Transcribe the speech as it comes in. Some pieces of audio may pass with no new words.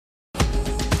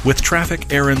With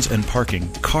traffic, errands, and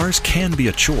parking, cars can be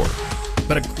a chore.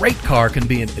 But a great car can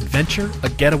be an adventure, a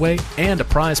getaway, and a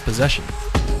prized possession.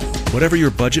 Whatever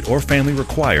your budget or family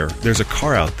require, there's a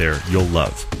car out there you'll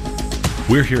love.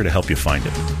 We're here to help you find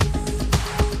it.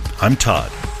 I'm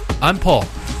Todd. I'm Paul,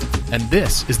 and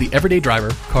this is the Everyday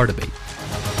Driver Car Debate.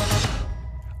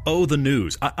 Oh, the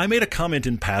news. I made a comment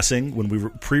in passing when we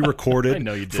pre-recorded I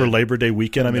know you did. for Labor Day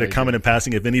weekend. I made a comment in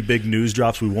passing. If any big news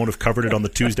drops, we won't have covered it on the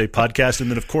Tuesday podcast.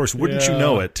 And then, of course, wouldn't you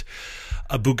know it,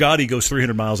 a Bugatti goes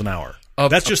 300 miles an hour.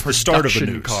 That's just the start of the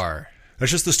news. Car.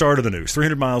 That's just the start of the news.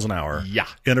 300 miles an hour Yeah.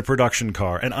 in a production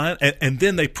car. And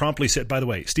then they promptly said, by the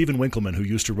way, Stephen Winkleman, who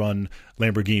used to run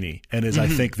Lamborghini and is, I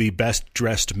think, the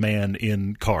best-dressed man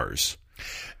in cars.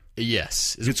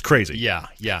 Yes. It's crazy. Yeah.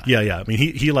 I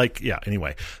mean,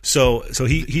 anyway. So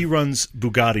he runs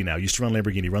Bugatti now. Used to run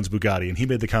Lamborghini, runs Bugatti, and he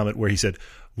made the comment where he said,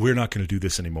 we're not going to do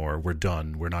this anymore. We're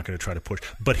done. We're not going to try to push.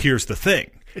 But here's the thing.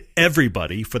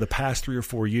 Everybody, for the past 3 or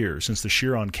 4 years, since the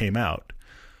Chiron came out,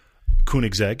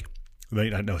 Koenigsegg,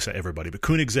 I know say everybody, but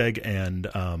Koenigsegg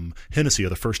and Hennessy are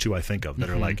the first two I think of that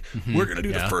are like, we're going to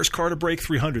do the first car to break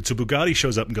 300. So Bugatti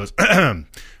shows up and goes,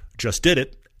 just did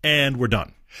it, and we're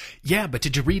done. Yeah, but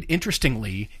did you read,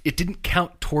 interestingly, it didn't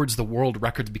count towards the world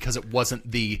records because it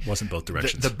wasn't both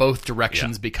directions. The both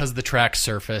directions because of the track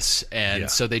surface,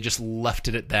 and so they just left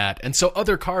it at that. And so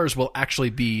other cars will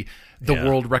actually be the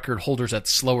world record holders at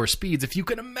slower speeds, if you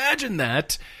can imagine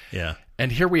that. Yeah.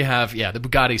 And here we have, the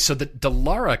Bugatti. So the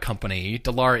Dallara company,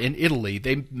 Dallara in Italy,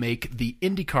 they make the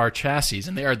IndyCar chassis,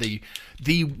 and they are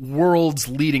the world's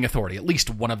leading authority, at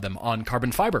least one of them, on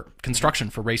carbon fiber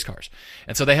construction for race cars.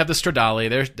 And so they have the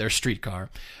Stradale, their street car,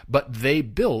 but they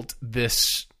built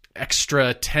this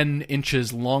extra 10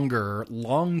 inches longer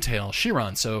long-tail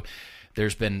Chiron. So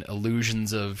there's been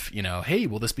illusions of, hey,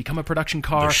 will this become a production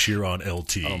car? The Chiron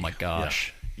LT. Oh, my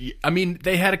gosh. Yeah. I mean,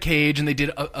 they had a cage and they did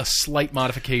a slight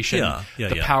modification.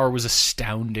 The power was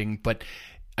astounding. But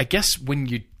I guess when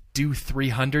you do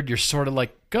 300, you're sort of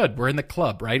like, good, we're in the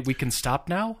club, right? We can stop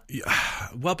now? Yeah.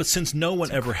 Well, but since no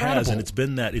one ever has, and it's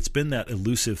been that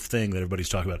elusive thing that everybody's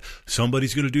talking about,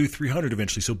 somebody's going to do 300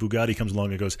 eventually. So Bugatti comes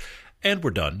along and goes, and we're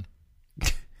done.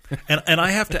 And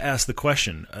I have to ask the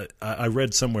question. I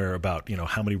read somewhere about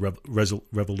how many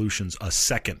revolutions a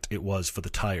second it was for the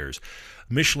tires.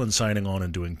 Michelin signing on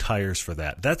and doing tires for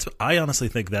that. I honestly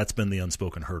think that's been the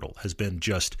unspoken hurdle. Has been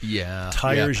just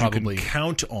tires you can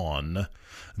count on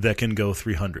that can go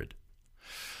 300.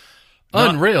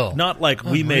 Unreal. Not like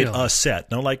we made a set.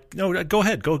 No, go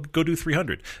ahead, go do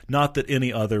 300. Not that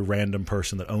any other random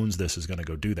person that owns this is going to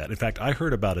go do that. In fact, I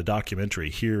heard about a documentary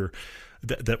here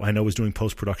that I know was doing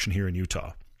post-production here in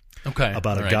Utah. Okay.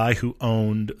 About a guy who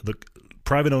owned the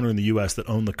private owner in the U.S. that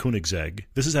owned the Koenigsegg.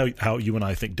 This is how you and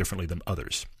I think differently than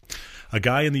others. A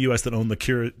guy in the U.S. that owned the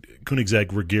Koenigsegg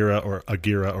Regera or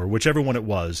Agera or whichever one it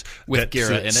was. With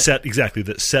Gera in it.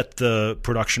 That set the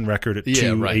production record at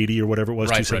 280 or whatever it was,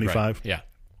 275. Right. Yeah.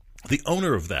 The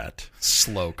owner of that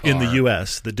slow car in the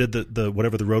U.S. that did the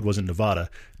whatever the road was in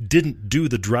Nevada didn't do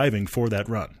the driving for that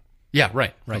run. Yeah,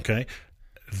 right. Okay?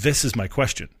 This is my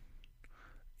question.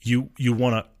 You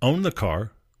want to own the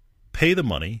car, pay the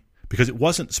money, because it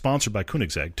wasn't sponsored by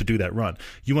Koenigsegg to do that run.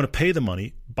 You want to pay the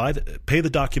money, pay the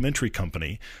documentary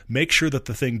company, make sure that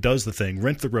the thing does the thing,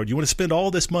 rent the road. You want to spend all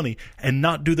this money and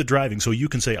not do the driving so you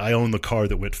can say, I own the car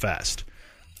that went fast.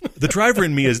 The driver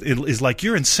in me is like,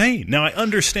 you're insane. Now, I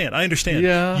understand.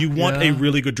 Yeah, you want a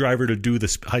really good driver to do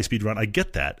this high-speed run. I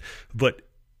get that. But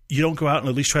you don't go out and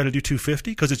at least try to do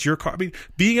 250 because it's your car. I mean,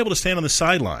 being able to stand on the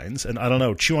sidelines and, I don't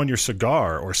know, chew on your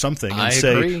cigar or something and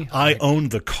say, I own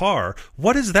the car,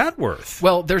 what is that worth?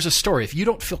 Well, there's a story. If you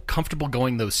don't feel comfortable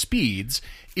going those speeds,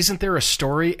 isn't there a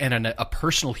story and a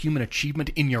personal human achievement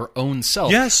in your own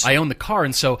self? Yes. I own the car,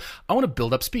 and so I want to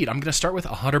build up speed. I'm going to start with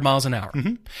 100 miles an hour,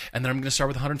 and then I'm going to start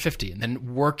with 150, and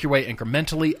then work your way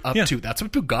incrementally up to. That's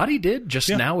what Bugatti did just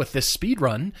now with this speed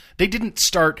run. They didn't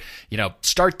start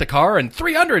the car and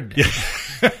 300. Yeah.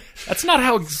 That's not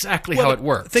how it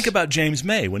works. Think about James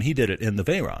May when he did it in the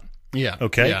Veyron. Yeah.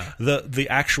 Okay. Yeah. The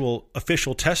actual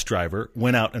official test driver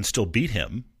went out and still beat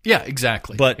him. Yeah,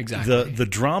 exactly. But the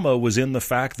drama was in the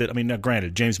fact that, I mean, now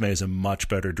granted, James May is a much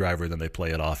better driver than they play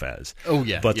it off as. Oh,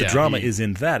 yeah. But the drama is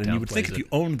in that. And you would think if you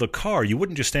owned the car, you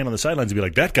wouldn't just stand on the sidelines and be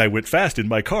like, that guy went fast in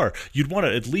my car. You'd want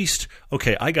to at least,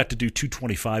 okay, I got to do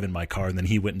 225 in my car, and then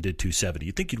he went and did 270.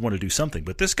 You'd think you'd want to do something.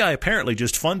 But this guy apparently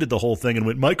just funded the whole thing and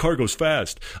went, my car goes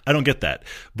fast. I don't get that.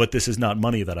 But this is not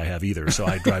money that I have either. So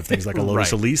I drive things like a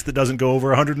Lotus Elise that doesn't go over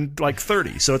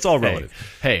 130. So it's all relative.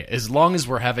 Hey, as long as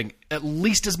we're having at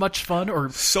least as as much fun, or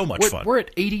so much fun. We're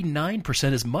at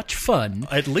 89% as much fun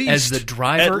at least as the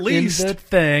driver in the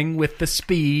thing with the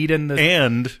speed and the.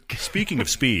 And speaking of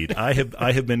speed, I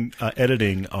have been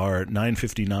editing our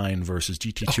 959 versus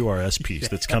GT2 RS piece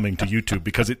that's coming to YouTube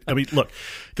because look,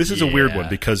 this is a weird one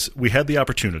because we had the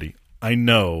opportunity. I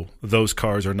know those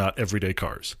cars are not everyday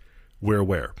cars. We're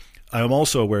aware. I am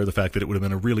also aware of the fact that it would have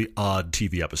been a really odd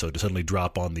TV episode to suddenly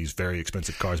drop on these very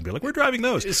expensive cars and be like, we're driving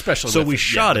those. Especially so with we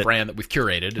shot the it, brand that we've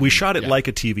curated. We shot it like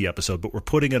a TV episode, but we're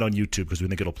putting it on YouTube because we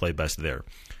think it'll play best there.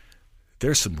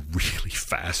 There's some really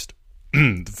fast,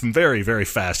 very, very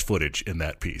fast footage in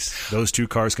that piece. Those two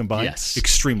cars combined,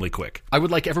 extremely quick. I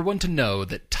would like everyone to know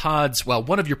that Todd's,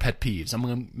 one of your pet peeves,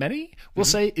 among many, we'll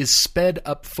say, is sped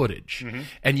up footage.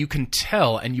 And you can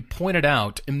tell, and you point it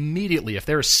out immediately, if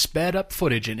there is sped up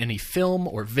footage in any film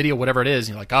or video, whatever it is,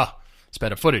 and you're like,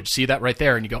 sped up footage, see that right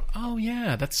there, and you go, oh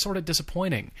yeah, that's sort of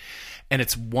disappointing. And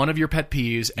it's one of your pet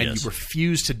peeves, and you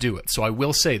refuse to do it. So I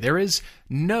will say, there is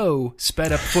no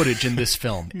sped up footage in this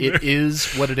film. It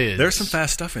is what it is. There's some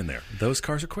fast stuff in there. Those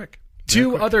cars are quick.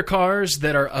 Two other cars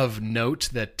that are of note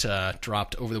that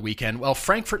dropped over the weekend. Well,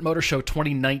 Frankfurt Motor Show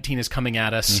 2019 is coming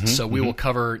at us, so we will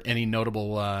cover any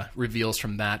notable reveals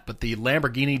from that. But the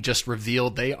Lamborghini just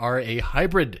revealed they are a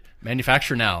hybrid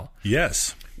manufacturer now.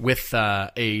 Yes. With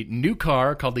a new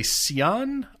car called the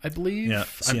Sion, I believe. Yeah,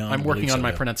 Sion, I'm working on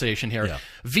my pronunciation here. Yeah.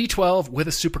 V12 with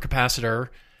a supercapacitor,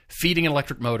 feeding an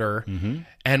electric motor,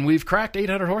 and we've cracked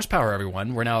 800 horsepower,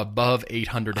 everyone. We're now above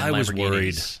 800 in Lamborghinis. I was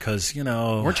worried because,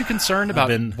 Weren't you concerned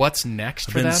about what's next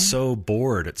for them? I've been so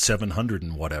bored at 700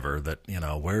 and whatever that,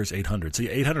 where's 800? See,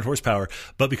 800 horsepower,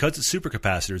 but because it's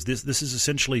supercapacitors, this is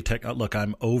essentially look,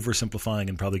 I'm oversimplifying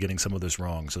and probably getting some of this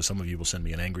wrong, so some of you will send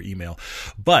me an angry email.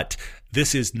 But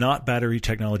this is not battery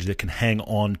technology that can hang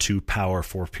on to power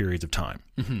for periods of time.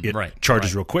 It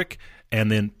charges real quick and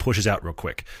then pushes out real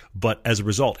quick. But as a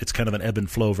result, it's kind of an ebb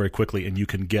and flow very quickly, and you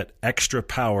can get extra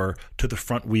power to the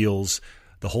front wheels,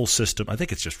 the whole system. I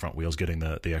think it's just front wheels getting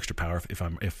the extra power.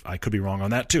 If I could be wrong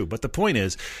on that too. But the point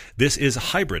is, this is a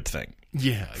hybrid thing.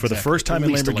 Yeah, for the first time in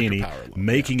Lamborghini,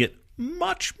 making it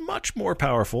much, much more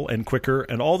powerful and quicker,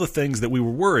 and all the things that we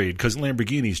were worried, because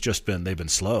Lamborghini's they've been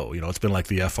slow. It's been like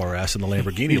the FRS and the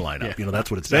Lamborghini lineup.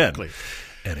 That's what it's been.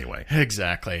 Anyway.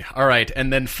 Exactly. All right.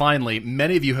 And then finally,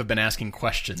 many of you have been asking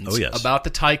questions about the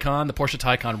Taycan, the Porsche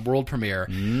Taycan world premiere.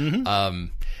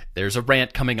 There's a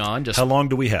rant coming on. How long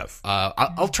do we have?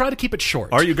 I'll try to keep it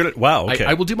short. Are you good at... Wow, okay.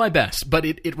 I will do my best. But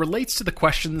it relates to the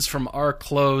questions from R.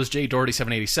 Close, Jay Doherty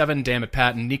 787, Dammit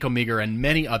Patton, Nico Meager, and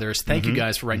many others. Thank you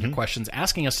guys for writing your questions,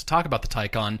 asking us to talk about the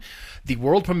Taycan. The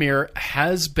world premiere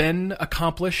has been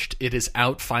accomplished. It is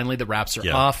out. Finally, the wraps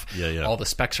are off. All the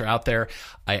specs are out there.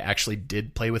 I actually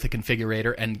did play with a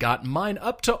configurator and got mine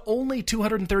up to only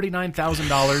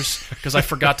 $239,000 because I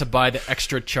forgot to buy the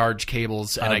extra charge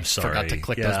cables and I forgot to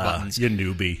click those buttons. You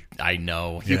newbie. I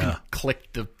know. You can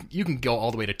click you can go all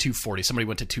the way to 240. Somebody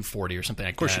went to 240 or something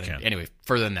like that. Of course you can. Anyway,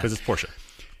 further than that. Because it's Porsche.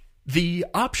 The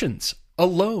options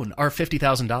alone are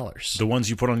 $50,000. The ones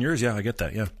you put on yours? Yeah, I get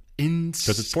that. Yeah. Insane.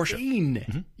 Because it's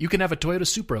Porsche. You can have a Toyota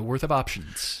Supra worth of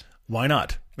options. Why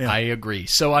not? Yeah. I agree.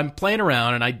 So I'm playing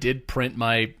around, and I did print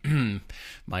my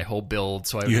my whole build,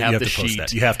 so I have the sheet. Post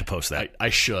that. You have to post that. I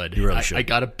should. You really should. I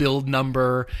got a build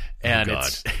number, and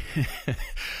it's.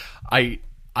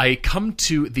 I come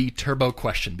to the turbo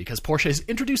question because Porsche has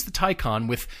introduced the Taycan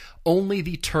with only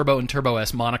the Turbo and Turbo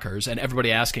S monikers, and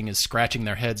everybody asking is scratching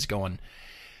their heads, going,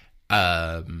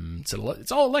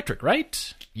 "It's all electric,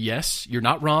 right?" Yes, you're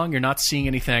not wrong. You're not seeing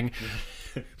anything.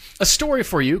 A story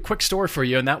for you, quick story for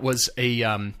you, and that was a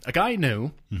guy I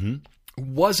knew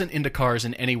wasn't into cars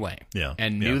in any way,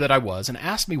 and knew that I was, and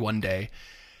asked me one day,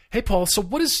 "Hey, Paul, so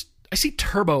what is? I see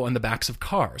turbo on the backs of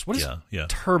cars. What does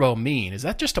turbo mean? Is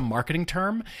that just a marketing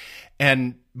term?"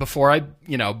 And before I,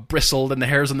 bristled and the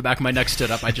hairs on the back of my neck stood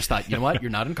up, I just thought, you know what?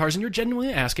 You're not in cars and you're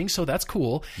genuinely asking, so that's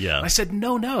cool. Yeah. And I said,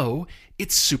 no,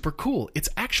 it's super cool. It's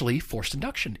actually forced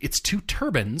induction. It's two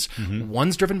turbines.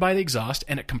 One's driven by the exhaust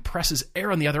and it compresses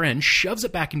air on the other end, shoves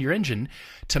it back in your engine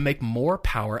to make more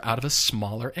power out of a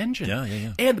smaller engine.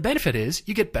 Yeah. And the benefit is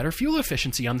you get better fuel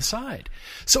efficiency on the side.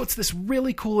 So it's this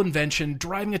really cool invention.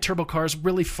 Driving a turbo car is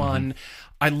really fun.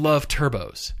 I love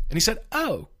turbos. And he said,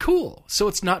 oh, cool. So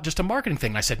it's not just a marketing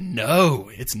thing. And I said, no,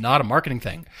 it's not a marketing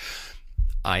thing.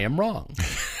 I am wrong.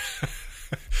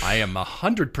 I am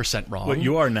 100% wrong. Well,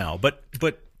 you are now. But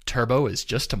turbo is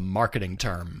just a marketing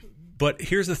term. But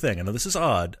here's the thing. I know this is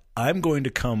odd. I'm going to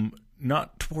come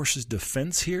not to Porsche's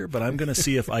defense here, but I'm going to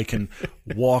see if I can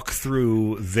walk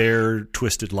through their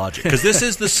twisted logic. Because this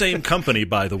is the same company,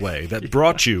 by the way, that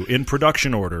brought you in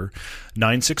production order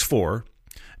 964,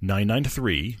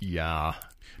 993, Yeah.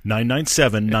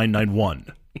 997,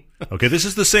 991. Okay, this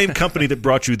is the same company that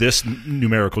brought you this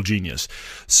numerical genius.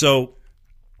 So,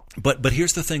 but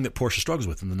here's the thing that Porsche struggles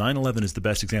with, and the 911 is the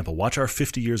best example. Watch our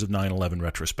 50 years of 911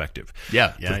 retrospective.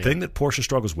 The thing that Porsche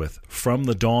struggles with from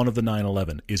the dawn of the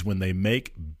 911 is when they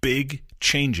make big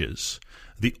changes,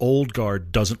 the old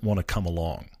guard doesn't want to come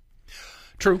along.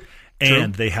 True.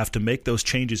 And they have to make those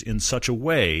changes in such a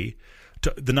way.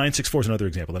 The 964 is another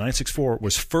example. The 964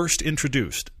 was first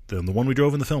introduced, the one we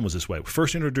drove in the film was this way,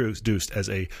 first introduced as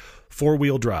a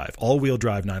four-wheel drive, all-wheel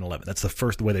drive 911. That's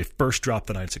the way they first dropped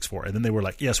the 964. And then they were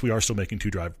like, yes, we are still making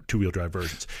two-wheel drive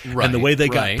versions. Right, and the way they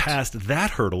got past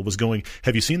that hurdle was going,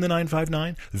 have you seen the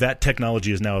 959? That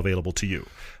technology is now available to you.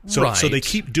 So they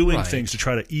keep doing things to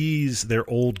try to ease their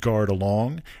old guard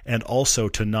along and also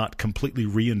to not completely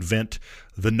reinvent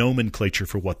the nomenclature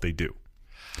for what they do.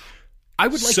 I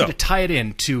would like you to tie it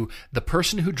in to the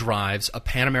person who drives a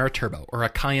Panamera Turbo or a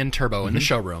Cayenne Turbo in the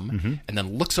showroom and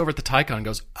then looks over at the Taycan and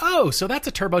goes, oh, so that's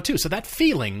a Turbo too. So that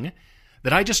feeling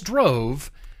that I just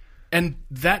drove, and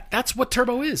that's what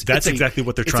Turbo is. That's exactly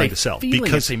what they're trying to sell.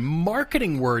 Because it's a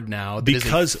marketing word now that is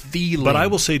a feeling. But I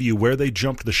will say to you, where they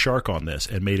jumped the shark on this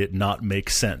and made it not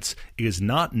make sense is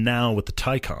not now with the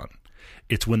Taycan.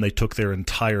 It's when they took their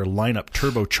entire lineup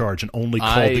turbocharged and only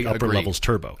called the upper levels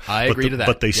turbo. I agree to that.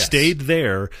 But they stayed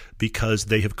there because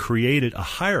they have created a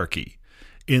hierarchy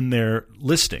in their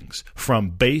listings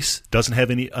from base, doesn't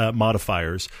have any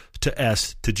modifiers, to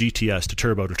S, to GTS, to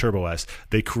Turbo S.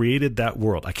 They created that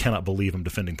world. I cannot believe I'm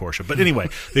defending Porsche. But anyway,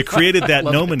 they created that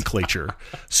nomenclature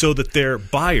so that their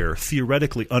buyer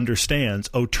theoretically understands,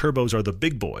 oh, turbos are the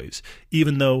big boys,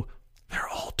 even though they're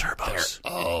all turbos.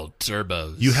 They're all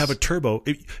turbos. You have a turbo.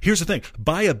 Here's the thing.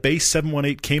 Buy a base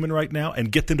 718 Cayman right now and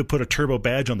get them to put a turbo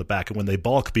badge on the back. And when they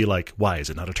balk, be like, why? Is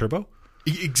it not a turbo?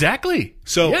 Exactly.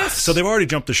 So they've already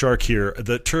jumped the shark here.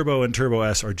 The Turbo and Turbo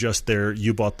S are just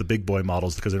you bought the big boy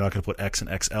models because they're not going to put X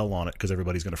and XL on it because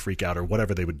everybody's going to freak out or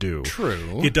whatever they would do.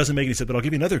 True. It doesn't make any sense. But I'll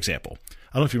give you another example.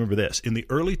 I don't know if you remember this. In the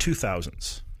early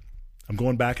 2000s, I'm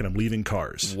going back and I'm leaving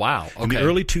cars. Wow. Okay. In the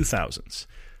early 2000s,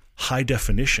 high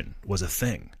definition was a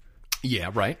thing.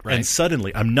 Yeah, right. And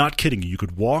suddenly, I'm not kidding you, you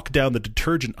could walk down the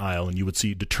detergent aisle and you would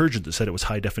see detergent that said it was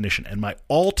high definition. And my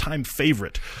all-time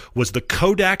favorite was the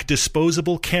Kodak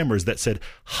disposable cameras that said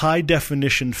high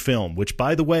definition film, which,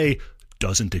 by the way,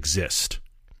 doesn't exist.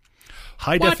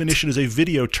 High definition is a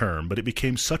video term, but it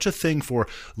became such a thing for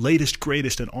latest,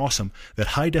 greatest, and awesome that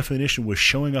high definition was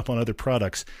showing up on other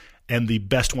products. And the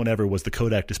best one ever was the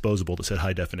Kodak disposable that said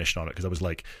high definition on it because I was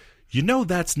like,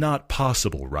 that's not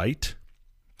possible, right?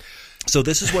 So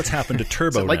this is what's happened to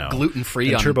Turbo now. Like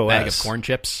gluten-free on Turbo a bag S. of corn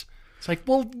chips? It's like,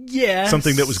 well, yes.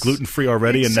 Something that was gluten-free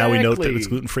already, and now we know that it's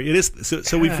gluten-free. It is.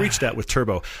 So we've reached that with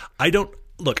Turbo. I don't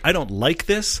like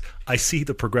this. I see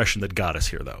the progression that got us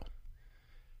here, though.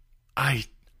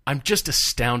 I'm just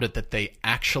astounded that they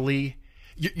actually...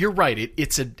 You're right.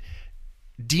 It's a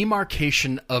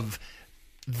demarcation of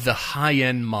the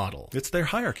high-end model. It's their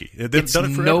hierarchy. It's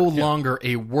no longer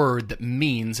a word that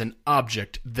means an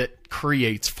object that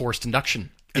creates forced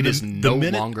induction. It is no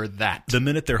longer that. The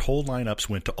minute their whole lineups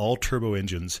went to all turbo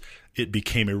engines, it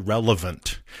became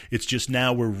irrelevant. It's just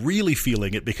now we're really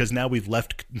feeling it because now we've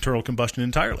left internal combustion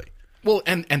entirely. Well,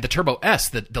 and the Turbo S,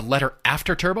 the letter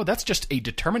after turbo, that's just a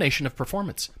determination of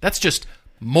performance. That's just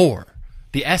more.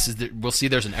 The S is that we'll see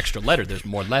there's an extra letter. There's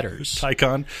more letters.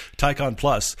 Taycan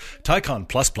Plus. Taycan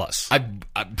Plus.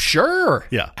 I'm sure.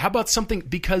 Yeah. How about something,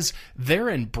 because they're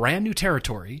in brand new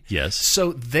territory. Yes.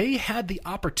 So they had the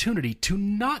opportunity to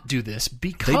not do this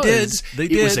because They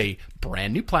did. It was a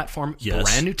brand new platform, yes.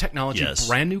 brand new technology, yes.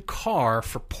 brand new car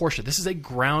for Porsche. This is a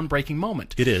groundbreaking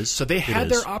moment. It is. So they had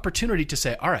their opportunity to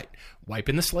say, all right,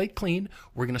 wiping the slate clean,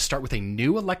 we're going to start with a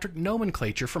new electric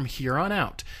nomenclature from here on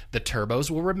out. The turbos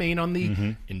will remain on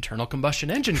the internal combustion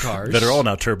engine cars. That are all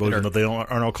now turbo, even though they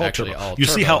aren't all called turbo. You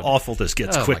see how awful this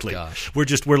gets quickly. My gosh.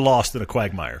 We're lost in a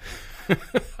quagmire.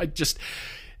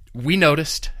 We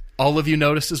noticed. All of you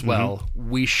noticed as well.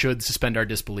 We should suspend our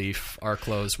disbelief, our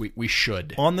close. We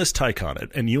should. On this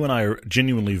Taycan, and you and I are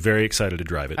genuinely very excited to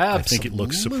drive it. Absolutely. I think it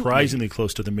looks surprisingly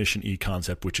close to the Mission E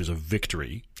concept, which is a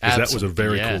victory. Because that was a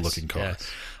very cool looking car.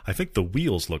 Yes. I think the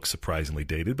wheels look surprisingly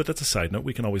dated, but that's a side note.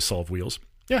 We can always solve wheels.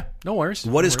 Yeah, no worries.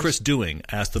 What is Chris doing?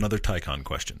 Asked another Taycan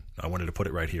question. I wanted to put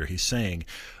it right here. He's saying,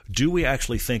 do we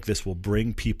actually think this will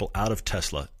bring people out of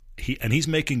Tesla? He's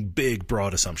making big,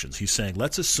 broad assumptions. He's saying,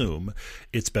 let's assume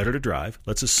it's better to drive.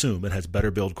 Let's assume it has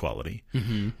better build quality.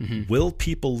 Will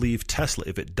people leave Tesla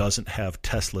if it doesn't have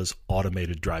Tesla's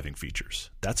automated driving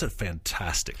features? That's a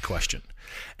fantastic question.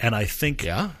 And I think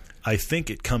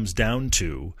it comes down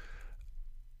to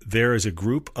there are a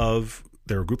group of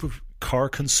car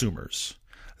consumers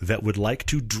that would like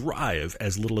to drive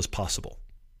as little as possible.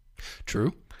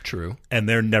 True. And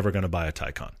they're never going to buy a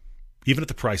Taycan, even if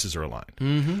the prices are aligned.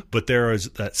 Mm-hmm. But there is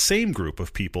that same group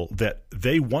of people that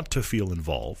they want to feel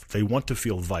involved. They want to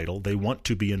feel vital. They want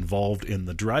to be involved in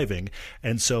the driving.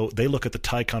 And so they look at the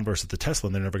Taycan versus the Tesla,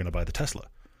 and they're never going to buy the Tesla.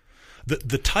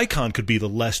 The Taycan could be the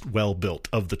less well-built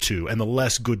of the two and the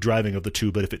less good driving of the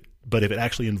two, but if it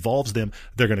actually involves them,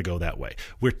 they're going to go that way.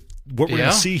 What we're going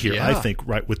to see here, I think,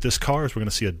 right, with this car is we're going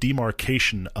to see a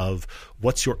demarcation of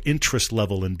what's your interest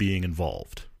level in being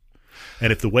involved.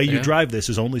 And if the way you drive this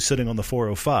is only sitting on the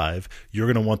 405, you're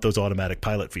going to want those automatic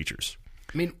pilot features.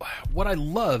 I mean, what I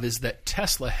love is that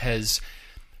Tesla has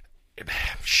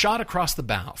shot across the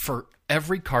bow for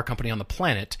every car company on the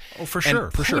planet. Oh, for sure.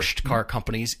 And pushed car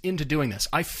companies into doing this.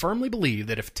 I firmly believe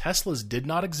that if Teslas did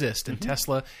not exist and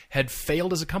Tesla had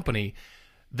failed as a company,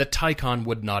 the Taycan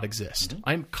would not exist.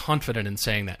 I'm confident in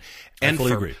saying that. And I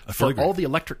fully agree. For all the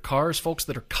electric cars, folks,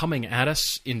 that are coming at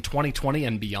us in 2020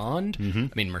 and beyond,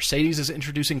 I mean, Mercedes is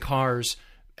introducing cars.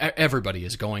 Everybody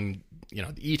is going,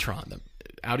 the e-tron, the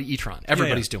Audi e-tron.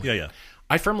 Everybody's doing it.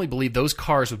 I firmly believe those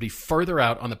cars would be further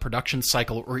out on the production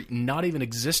cycle or not even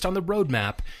exist on the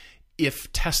roadmap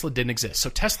if Tesla didn't exist. So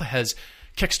Tesla has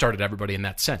kickstarted everybody in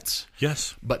that sense.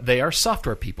 Yes. But they are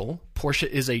software people. Porsche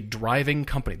is a driving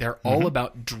company. They're all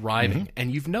about driving.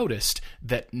 And you've noticed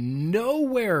that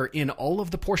nowhere in all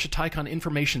of the Porsche Taycan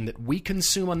information that we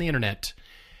consume on the internet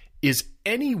is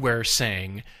anywhere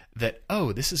saying that,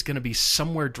 oh, this is going to be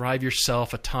somewhere drive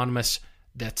yourself, autonomous.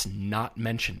 That's not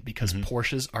mentioned because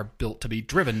Porsches are built to be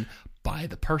driven by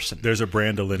the person. There's a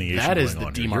brand delineation that going is the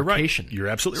on demarcation. You're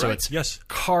absolutely right. So it's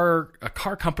a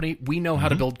car company. We know how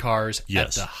to build cars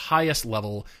at the highest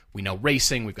level. We know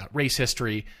racing. We've got race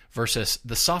history versus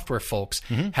the software folks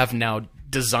have now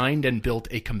designed and built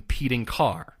a competing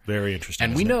car. Very interesting.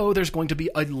 And we know there's going to be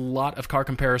a lot of car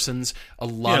comparisons. A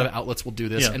lot of outlets will do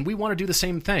this. And we want to do the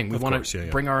same thing. We want to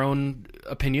bring our own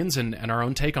opinions and our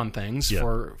own take on things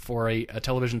for a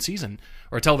television season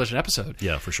or a television episode.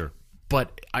 Yeah, for sure.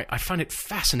 But I find it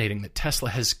fascinating that Tesla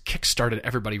has kickstarted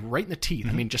everybody right in the teeth.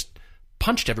 I mean, just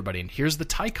punched everybody. And here's the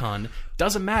Taycan.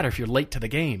 Doesn't matter if you're late to the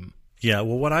game. Yeah,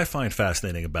 well, what I find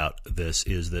fascinating about this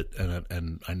is that,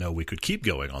 and I know we could keep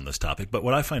going on this topic, but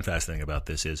what I find fascinating about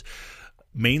this is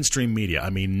mainstream media, I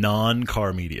mean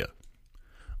non-car media,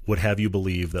 would have you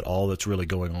believe that all that's really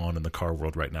going on in the car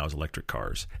world right now is electric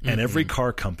cars. And every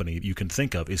car company you can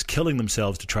think of is killing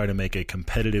themselves to try to make a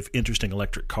competitive, interesting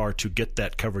electric car to get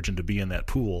that coverage and to be in that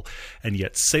pool. And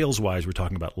yet, sales-wise, we're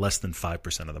talking about less than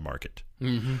 5% of the market.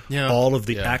 All of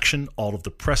the action, all of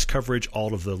the press coverage,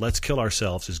 all of the let's kill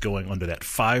ourselves is going under that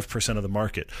 5% of the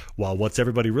market. While what's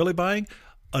everybody really buying?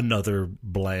 Another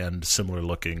bland,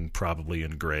 similar-looking, probably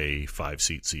in gray,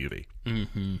 5-seat CUV.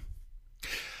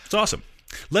 It's awesome.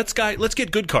 Let's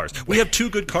get good cars. We have two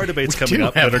good car debates coming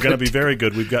up that are going to be very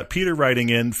good. We've got Peter writing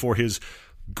in for his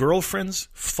girlfriend's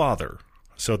father.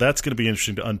 So that's going to be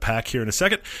interesting to unpack here in a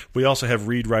second. We also have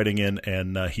Reed writing in,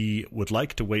 and he would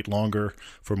like to wait longer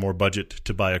for more budget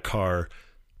to buy a car,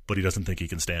 but he doesn't think he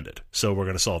can stand it. So we're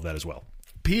going to solve that as well.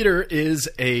 Peter is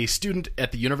a student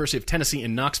at the University of Tennessee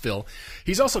in Knoxville.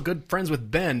 He's also good friends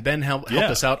with Ben. Ben helped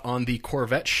us out on the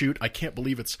Corvette shoot. I can't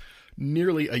believe it's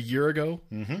nearly a year ago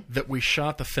that we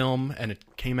shot the film, and it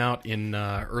came out in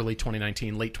early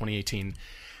 2019, late 2018.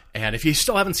 And if you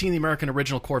still haven't seen the American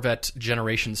Original Corvette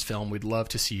Generations film, we'd love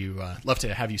to see you. Love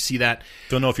to have you see that.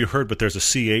 Don't know if you heard, but there's a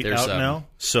C8 out now,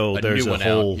 so there's a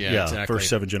whole exactly. first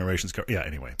 7 generations car. Yeah,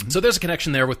 anyway. So there's a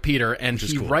connection there with Peter, and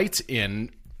he cool. writes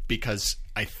in because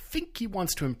I think he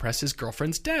wants to impress his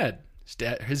girlfriend's dad.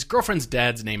 His girlfriend's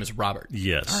dad's name is Robert.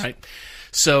 Yes. All right.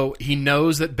 So he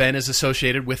knows that Ben is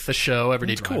associated with the show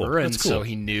Everyday Driver, and so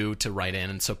he knew to write in.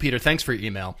 And so, Peter, thanks for your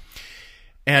email.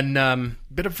 And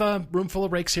bit of a room full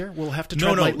of rakes here. We'll have to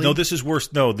tread lightly. No, this is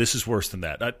worse. No, this is worse than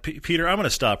that. Peter, I'm going to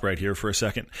stop right here for a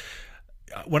second.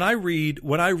 When I read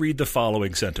the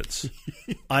following sentence,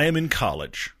 I am in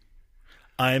college.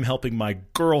 I am helping my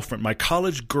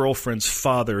college girlfriend's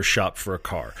father shop for a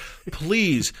car.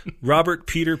 Please, Robert,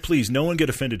 Peter, please, no one get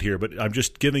offended here, but I'm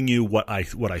just giving you what I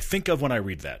think of when I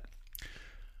read that.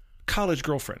 College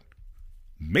girlfriend.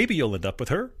 Maybe you'll end up with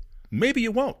her. Maybe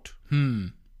you won't.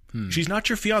 She's not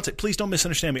your fiance. Please don't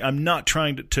misunderstand me. I'm not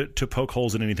trying to poke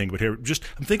holes in anything, but here, just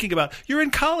I'm thinking about, you're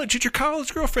in college. It's your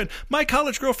college girlfriend. My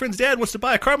college girlfriend's dad wants to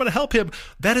buy a car. I'm going to help him.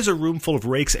 That is a room full of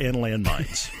rakes and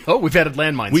landmines. Oh, we've added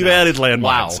landmines. We've added landmines.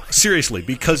 Wow. Seriously,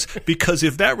 because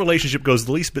if that relationship goes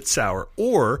the least bit sour,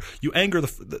 or you anger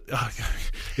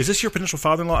is this your potential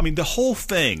father-in-law? I mean, the whole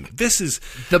thing. This is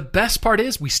the best part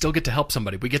is we still get to help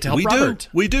somebody. We get to help Robert.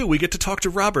 We do. We get to talk to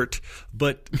Robert.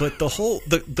 But the whole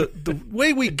the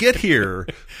way we get here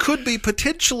could be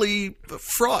potentially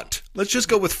fraught. Let's just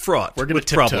go with fraught. We're going to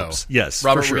tiptoe. Problems. Yes,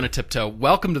 Robert, for sure. We're going to tiptoe.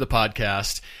 Welcome to the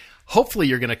podcast. Hopefully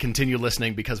you're going to continue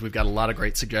listening because we've got a lot of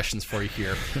great suggestions for you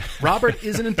here. Robert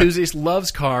is an enthusiast,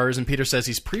 loves cars, and Peter says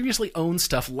he's previously owned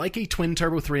stuff like a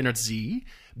twin-turbo 300Z,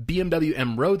 BMW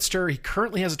M Roadster. He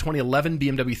currently has a 2011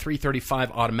 BMW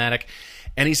 335 automatic,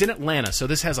 and he's in Atlanta. So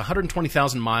this has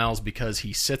 120,000 miles because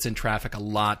he sits in traffic a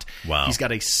lot. Wow. He's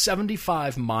got a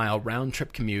 75-mile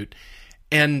round-trip commute.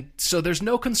 And so there's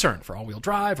no concern for all-wheel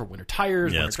drive or winter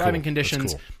tires, winter driving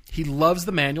conditions. Cool. He loves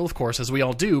the manual, of course, as we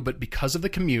all do, but because of the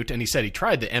commute, and he said he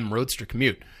tried the M Roadster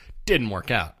commute, didn't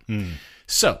work out.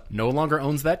 So no longer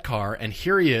owns that car, and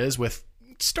here he is with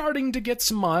starting to get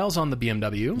some miles on the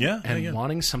BMW and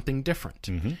wanting something different.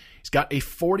 He's got a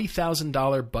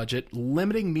 $40,000 budget,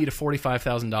 limiting me to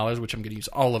 $45,000, which I'm going to use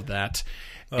all of that.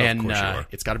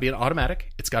 It's got to be an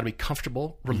automatic. It's got to be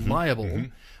comfortable, reliable.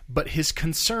 But his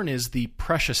concern is the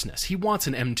preciousness. He wants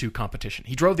an M2 competition.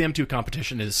 He drove the M2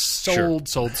 competition, is sold.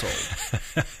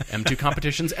 M2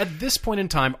 competitions at this point in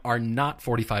time are not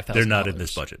 $45,000. They're not in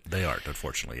this budget. They aren't,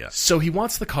 unfortunately, yes. So he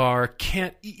wants the car,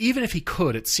 even if he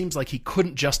could, it seems like he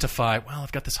couldn't justify, well,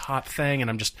 I've got this hot thing and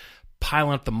I'm just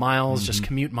piling up the miles, just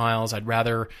commute miles. I'd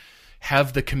rather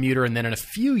have the commuter and then in a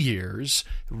few years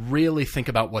really think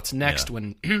about what's next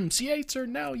when C8s are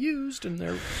now used and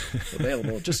they're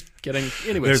available. Just getting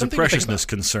anyway. There's a preciousness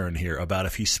concern here about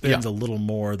if he spends a little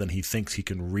more than he thinks he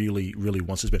can really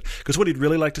wants to spend. Because what he'd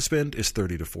really like to spend is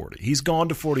 30 to 40. He's gone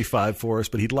to 45 for us,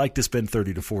 but he'd like to spend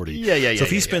 30 to 40. So if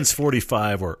he spends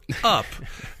 45 or up,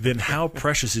 then how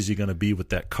precious is he going to be with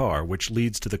that car? Which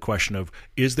leads to the question of,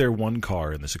 is there one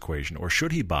car in this equation, or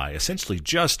should he buy essentially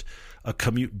just a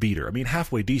commute beater? I mean,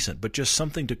 halfway decent, but just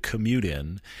something to commute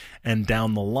in, and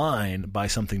down the line buy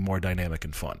something more dynamic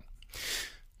and fun.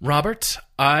 Robert,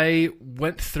 I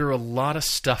went through a lot of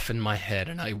stuff in my head,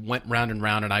 and I went round and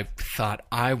round, and I thought,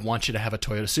 I want you to have a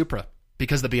Toyota Supra.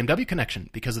 Because of the BMW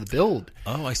connection, because of the build.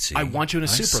 Oh, I see. I want you in a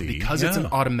Supra because it's an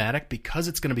automatic, because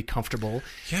it's going to be comfortable.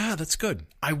 Yeah, that's good.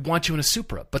 I want you in a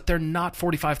Supra, but they're not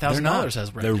 $45,000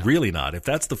 as right now. They're really not. If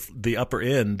that's the upper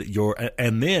end,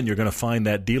 and then you're going to find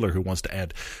that dealer who wants to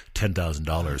add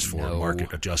 $10,000 for a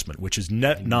market adjustment, which is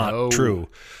not true.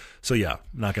 So yeah,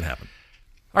 not going to happen.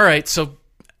 All right, so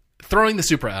throwing the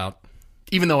Supra out,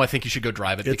 even though I think you should go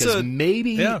drive it, because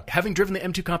maybe having driven the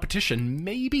M2 competition,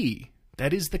 maybe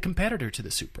that is the competitor to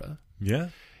the Supra. Yeah.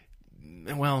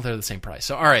 Well, they're the same price.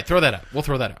 So, all right, throw that out. We'll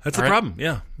throw that out. That's the problem.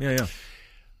 Yeah.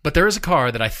 But there is a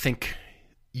car that I think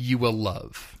you will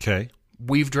love. Okay.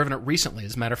 We've driven it recently.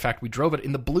 As a matter of fact, we drove it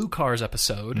in the Blue Cars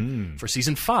episode for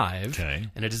Season 5,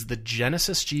 and it is the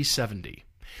Genesis G70.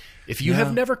 If you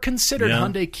have never considered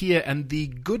Hyundai Kia and the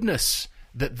goodness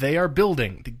that they are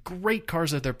building, the great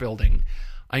cars that they're building,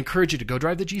 I encourage you to go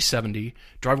drive the G70,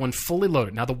 drive one fully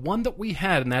loaded. Now, the one that we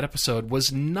had in that episode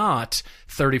was not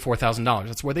 $34,000.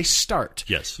 That's where they start.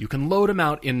 Yes. You can load them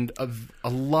out in a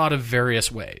lot of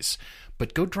various ways,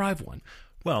 but go drive one.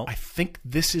 Well, I think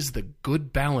this is the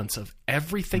good balance of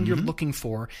everything you're looking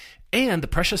for and the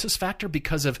preciousness factor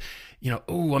because of,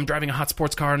 I'm driving a hot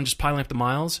sports car and just piling up the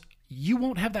miles. You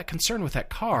won't have that concern with that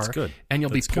car. That's good. And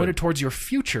you'll be pointed towards your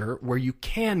future where you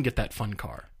can get that fun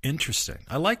car. Interesting.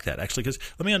 I like that, actually, because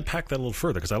let me unpack that a little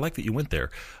further, because I like that you went there.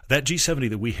 That G70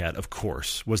 that we had, of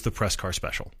course, was the press car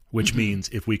special, which means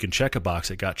if we can check a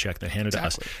box, it got checked, they handed it to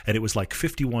us, and it was like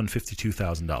 $51,000,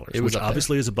 $52,000, which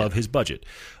obviously is above his budget.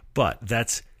 But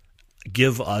that's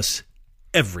give us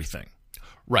everything.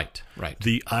 Right.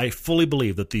 I fully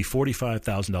believe that the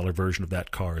 $45,000 version of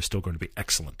that car is still going to be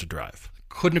excellent to drive.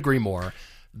 Couldn't agree more.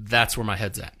 That's where my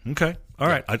head's at. Okay. All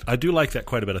right. I do like that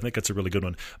quite a bit. I think that's a really good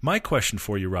one. My question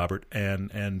for you, Robert,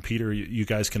 and Peter, you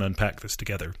guys can unpack this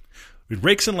together. With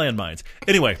rakes and landmines.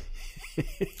 Anyway,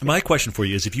 my question for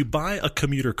you is, if you buy a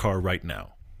commuter car right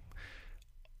now,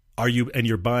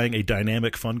 you're buying a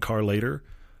dynamic fun car later,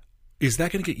 is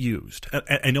that going to get used?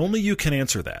 And only you can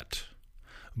answer that.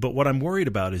 But what I'm worried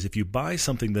about is if you buy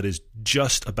something that is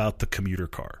just about the commuter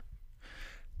car,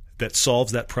 that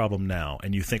solves that problem now,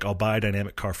 and you think, I'll buy a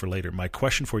dynamic car for later, my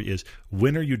question for you is,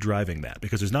 when are you driving that?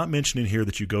 Because there's not mentioned in here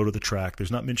that you go to the track.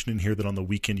 There's not mentioned in here that on the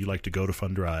weekend you like to go to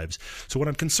fun drives. So what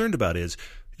I'm concerned about is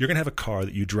you're going to have a car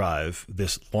that you drive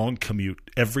this long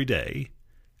commute every day,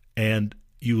 and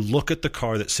you look at the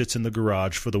car that sits in the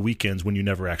garage for the weekends when you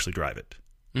never actually drive it.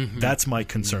 That's my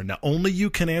concern. Now, only you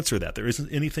can answer that. There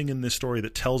isn't anything in this story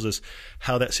that tells us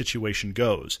how that situation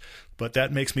goes. But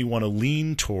that makes me want to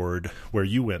lean toward where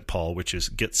you went, Paul, which is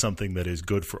get something that is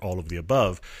good for all of the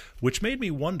above, which made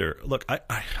me wonder, look,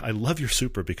 I love your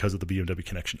Super because of the BMW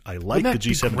connection. I like the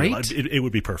G7. It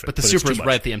would be perfect. But the Super is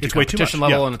right at the M2 competition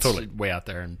level, and it's totally way out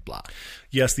there and blah.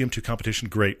 Yes, the M2 competition,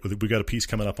 great. We got a piece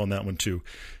coming up on that one too.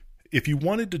 If you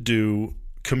wanted to do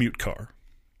commute car,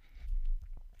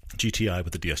 GTI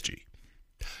with the DSG.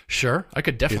 Sure, I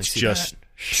could definitely see that. It's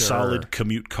just solid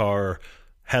commute car,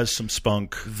 has some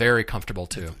spunk. Very comfortable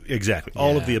too. Exactly.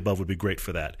 All of the above would be great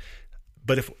for that.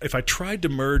 But if I tried to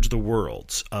merge the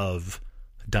worlds of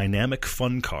dynamic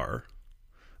fun car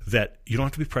that you don't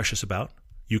have to be precious about,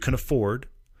 you can afford,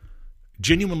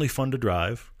 genuinely fun to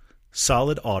drive,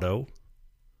 solid auto,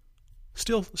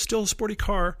 still a sporty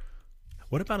car,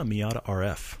 what about a Miata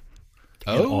RF?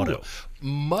 Auto.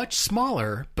 Much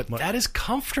smaller, but that is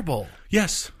comfortable.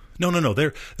 Yes. No.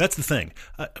 That's the thing.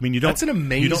 I mean, you don't. That's an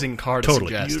amazing car to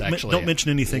suggest. Actually, don't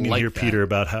mention anything in here, Peter,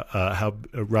 about how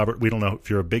Robert. We don't know if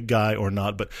you're a big guy or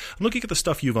not, but I'm looking at the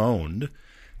stuff you've owned.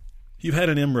 You've had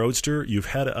an M Roadster. You've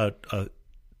had a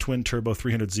twin turbo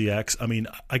 300ZX. I mean,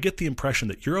 I get the impression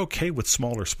that you're okay with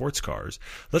smaller sports cars.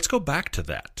 Let's go back to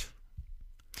that.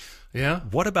 Yeah.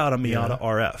 What about a Miata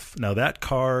RF? Now that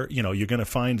car, you're going to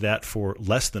find that for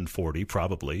less than 40,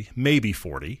 probably, maybe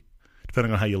 40,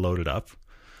 depending on how you load it up.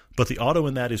 But the auto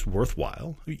in that is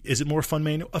worthwhile. Is it more fun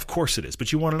manual? Of course it is.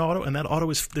 But you want an auto, and that auto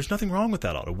is. There's nothing wrong with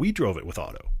that auto. We drove it with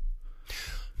auto.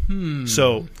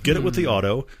 So get it with the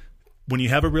auto. When you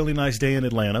have a really nice day in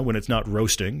Atlanta, when it's not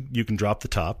roasting, you can drop the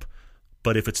top.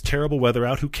 But if it's terrible weather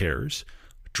out, who cares?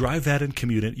 Drive that and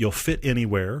commute it. You'll fit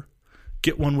anywhere.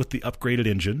 Get one with the upgraded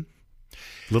engine.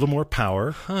 A little more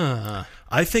power.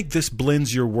 I think this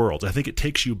blends your worlds. I think it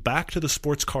takes you back to the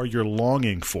sports car you're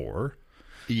longing for.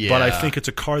 Yeah. But I think it's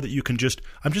a car that you can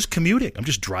I'm just commuting. I'm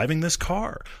just driving this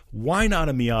car. Why not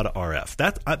a Miata RF?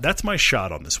 That's my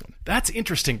shot on this one. That's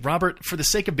interesting, Robert. For the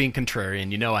sake of being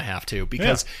contrarian, I have to,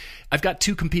 because I've got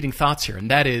two competing thoughts here,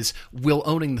 and that is, will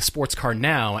owning the sports car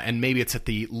now, and maybe it's at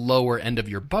the lower end of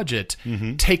your budget,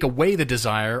 take away the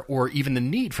desire or even the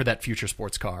need for that future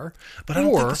sports car? But I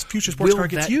don't think this future sports car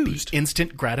gets used. Will that be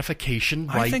instant gratification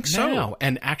right now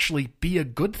and actually be a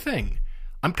good thing?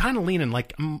 I'm kind of leaning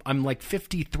I'm like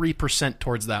 53%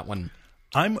 towards that one.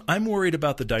 I'm worried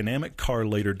about the dynamic car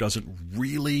later doesn't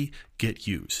really get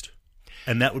used,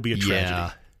 and that would be a tragedy.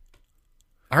 Yeah.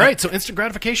 All right, so instant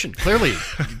gratification. Clearly,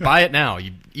 buy it now.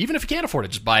 Even if you can't afford it,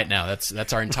 just buy it now.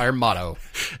 That's our entire motto.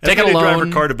 Take it alone.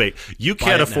 Driver car debate. You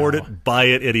can't afford it. Buy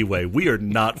it anyway. We are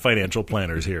not financial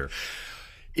planners here.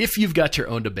 If you've got your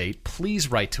own debate, please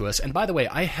write to us. And by the way,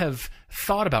 I have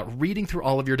thought about reading through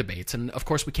all of your debates, and of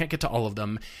course we can't get to all of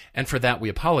them, and for that we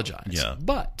apologize. Yeah.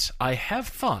 But I have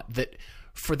thought that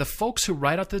for the folks who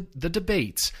write out the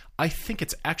debates, I think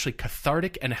it's actually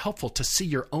cathartic and helpful to see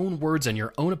your own words and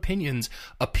your own opinions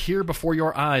appear before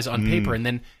your eyes on paper, and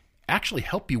then actually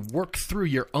help you work through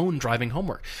your own driving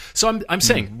homework. So I'm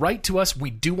saying, write to us. We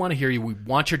do want to hear you. We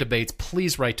want your debates.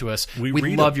 Please write to us. We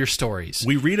love your stories.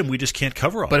 We read them. We just can't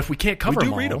cover all. But if we can't cover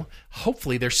them all,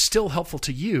 hopefully they're still helpful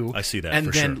to you. I see that. And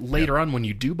for then sure. later on, when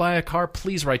you do buy a car,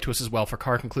 please write to us as well for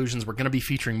car conclusions. We're going to be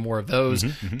featuring more of those.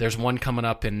 There's one coming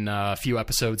up in a few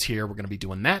episodes here. We're going to be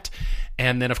doing that.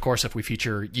 And then, of course, if we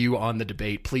feature you on the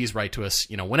debate, please write to us.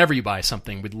 Whenever you buy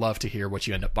something, we'd love to hear what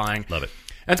you end up buying. Love it.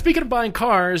 And speaking of buying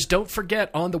cars, don't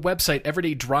forget on the website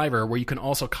Everyday Driver, where you can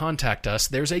also contact us,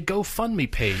 there's a GoFundMe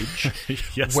page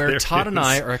where Todd and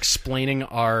I are explaining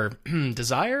our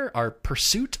desire, our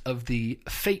pursuit of the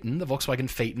Phaeton, the Volkswagen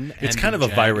Phaeton. It's kind of a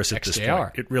virus at this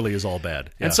point. It really is all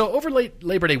bad. Yeah. And so over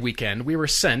Labor Day weekend, we were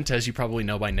sent, as you probably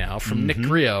know by now, from Nick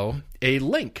Grio, a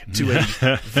link to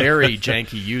a very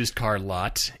janky used car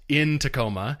lot in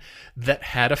Tacoma that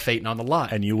had a Phaeton on the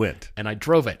lot. And you went. And I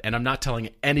drove it. And I'm not telling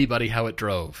anybody how it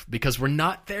drove because we're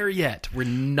not there yet. We're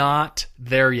not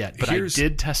there yet. But I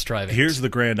did test drive it. Here's the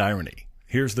grand irony.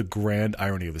 Here's the grand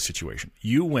irony of the situation.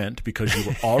 You went because you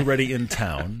were already in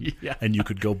town and you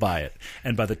could go buy it.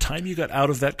 And by the time you got out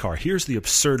of that car, here's the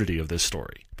absurdity of this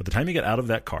story. By the time you get out of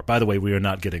that car, by the way, we are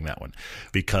not getting that one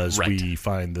because we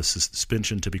find the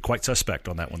suspension to be quite suspect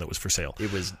on that one that was for sale.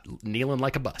 It was kneeling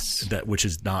like a bus. Which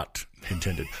is not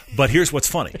intended. But here's what's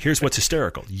funny. Here's what's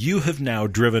hysterical. You have now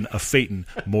driven a Phaeton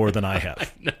more than I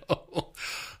have.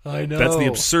 I know. That's the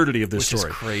absurdity of this story.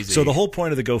 Is crazy. So the whole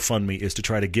point of the GoFundMe is to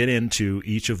try to get into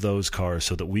each of those cars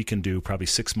so that we can do probably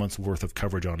 6 months worth of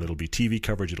coverage on it. It'll be TV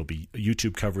coverage. It'll be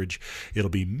YouTube coverage.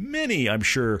 It'll be many, I'm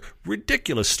sure,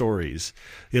 ridiculous stories.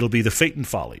 It'll be the Phaeton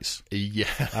Follies.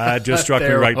 Yeah. Just struck me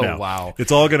right now. Wow.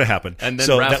 It's all going to happen. And then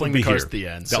so raffling the cars here. at the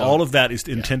end. So. All of that is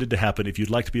intended to happen. If you'd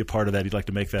like to be a part of that, you'd like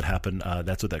to make that happen,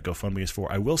 that's what that GoFundMe is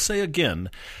for. I will say again,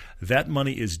 that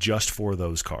money is just for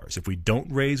those cars. If we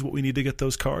don't raise what we need to get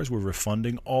those cars, we're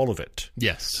refunding all of it.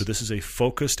 Yes. So this is a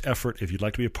focused effort. If you'd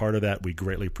like to be a part of that, we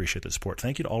greatly appreciate the support.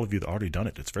 Thank you to all of you that already done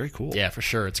it. It's very cool. Yeah, for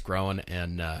sure. It's growing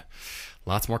and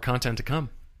lots more content to come.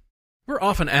 We're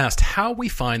often asked how we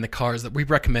find the cars that we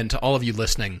recommend to all of you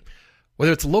listening.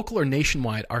 Whether it's local or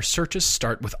nationwide, our searches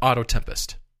start with Auto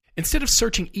Tempest. Instead of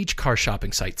searching each car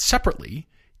shopping site separately,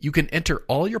 you can enter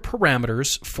all your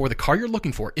parameters for the car you're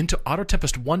looking for into Auto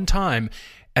Tempest one time,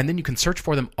 and then you can search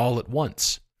for them all at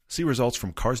once. See results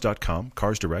from Cars.com,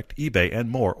 Cars Direct, eBay, and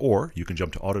more, or you can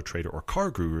jump to AutoTrader or Car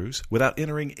Gurus without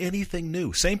entering anything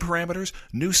new. Same parameters,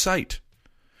 new site.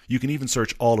 You can even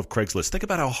search all of Craigslist. Think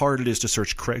about how hard it is to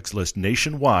search Craigslist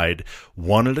nationwide,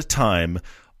 one at a time.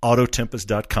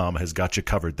 Autotempest.com has got you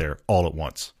covered there all at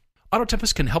once. Auto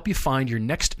Tempest can help you find your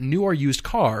next new or used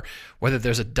car, whether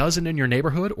there's a dozen in your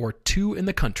neighborhood or 2 in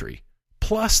the country.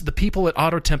 Plus, the people at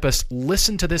Auto Tempest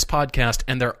listen to this podcast,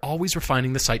 and they're always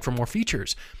refining the site for more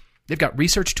features. They've got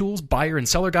research tools, buyer and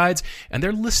seller guides, and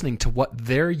they're listening to what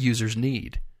their users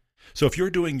need. So if you're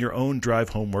doing your own drive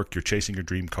homework, you're chasing your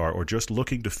dream car, or just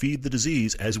looking to feed the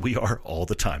disease, as we are all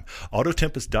the time,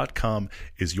 Autotempest.com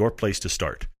is your place to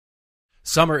start.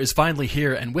 Summer is finally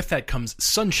here, and with that comes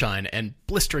sunshine and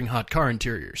blistering hot car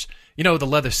interiors. You know, the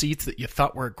leather seats that you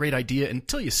thought were a great idea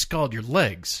until you scald your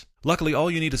legs. Luckily,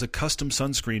 all you need is a custom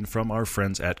sunscreen from our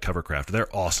friends at Covercraft.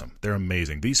 They're awesome. They're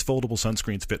amazing. These foldable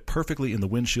sunscreens fit perfectly in the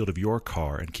windshield of your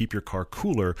car and keep your car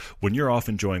cooler when you're off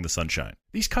enjoying the sunshine.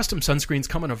 These custom sunscreens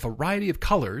come in a variety of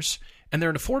colors, and they're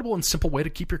an affordable and simple way to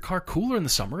keep your car cooler in the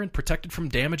summer and protected from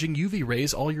damaging UV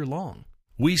rays all year long.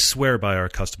 We swear by our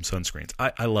custom sunscreens.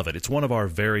 I love it. It's one of our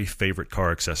very favorite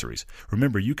car accessories.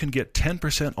 Remember, you can get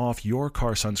 10% off your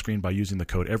car sunscreen by using the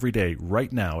code EVERYDAY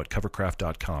right now at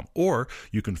covercraft.com, or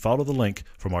you can follow the link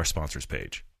from our sponsors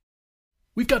page.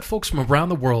 We've got folks from around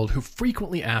the world who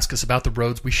frequently ask us about the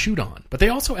roads we shoot on, but they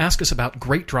also ask us about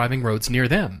great driving roads near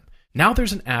them. Now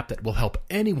there's an app that will help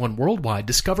anyone worldwide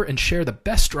discover and share the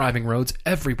best driving roads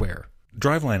everywhere.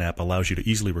 Driveline app allows you to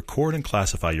easily record and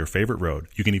classify your favorite road.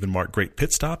 You can even mark great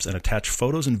pit stops and attach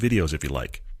photos and videos if you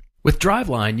like. With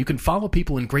Driveline, you can follow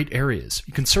people in great areas.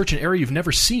 You can search an area you've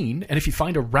never seen, and if you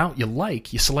find a route you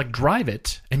like, you select Drive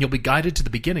It, and you'll be guided to the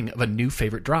beginning of a new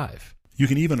favorite drive. You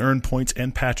can even earn points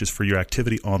and patches for your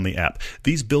activity on the app.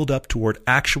 These build up toward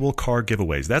actual car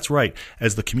giveaways. That's right.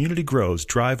 As the community grows,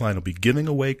 Driveline will be giving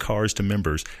away cars to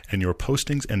members, and your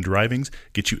postings and drivings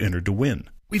get you entered to win.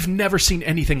 We've never seen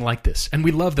anything like this, and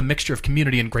we love the mixture of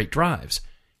community and great drives.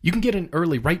 You can get in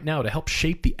early right now to help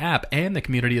shape the app and the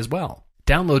community as well.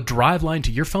 Download Driveline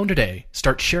to your phone today,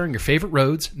 start sharing your favorite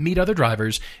roads, meet other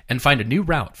drivers, and find a new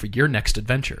route for your next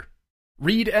adventure.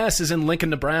 Reed S. is in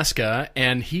Lincoln, Nebraska,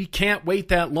 and he can't wait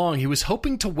that long. He was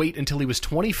hoping to wait until he was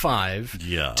 25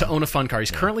 to own a fun car. He's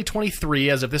currently 23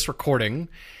 as of this recording,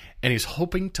 and he's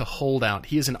hoping to hold out.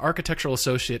 He is an architectural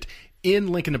associate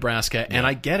in Lincoln, Nebraska, and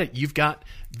I get it. You've got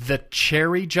the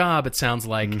cherry job, it sounds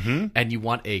like, and you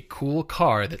want a cool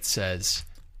car that says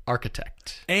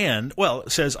architect. And, well,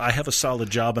 it says, I have a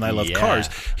solid job and I love cars.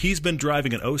 He's been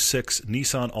driving an 06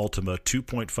 Nissan Altima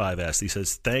 2.5S. He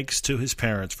says thanks to his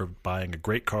parents for buying a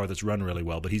great car that's run really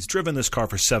well, but he's driven this car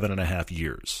for 7.5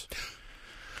 years.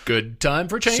 Good time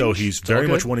for change. So he's very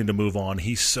much wanting to move on.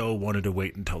 He so wanted to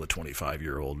wait until the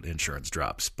 25-year-old insurance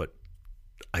drops, but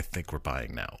I think we're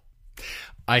buying now.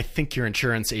 I think your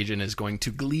insurance agent is going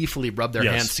to gleefully rub their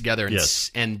hands together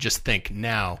and just think,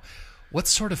 now, what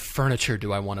sort of furniture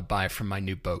do I want to buy from my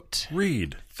new boat?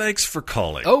 Reed, thanks for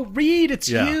calling. Oh, Reed, it's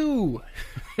you.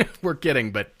 We're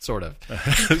kidding, but sort of.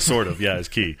 Sort of, is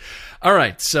key. All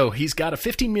right, so he's got a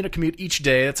 15-minute commute each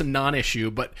day. That's a non-issue,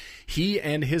 but he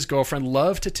and his girlfriend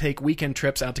love to take weekend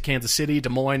trips out to Kansas City, Des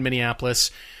Moines,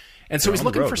 Minneapolis. And so he's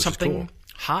looking for something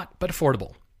hot but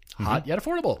affordable. Hot yet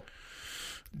affordable.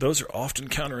 those are often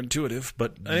counterintuitive.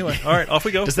 But anyway, all right, off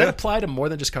we go. Does that apply to more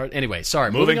than just cars? Anyway,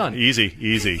 sorry, moving on. Easy.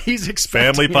 He's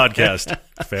expecting, Family podcast.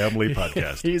 Family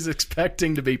podcast. He's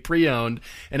expecting to be pre-owned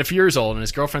and a few years old, and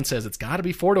his girlfriend says it's got to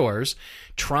be 4 doors.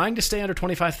 Trying to stay under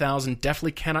 $25,000,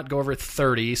 definitely cannot go over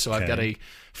 $30,000. So I've got a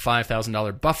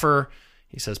 $5,000 buffer.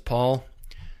 He says, Paul,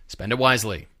 spend it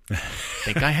wisely. I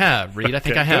think I have, Reed. I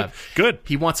think I have. Good.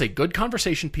 He wants a good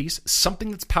conversation piece, something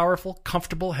that's powerful,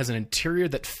 comfortable, has an interior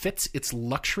that fits its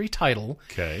luxury title.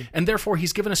 Okay. And therefore,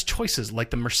 he's given us choices like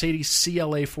the Mercedes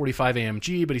CLA 45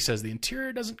 AMG, but he says the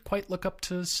interior doesn't quite look up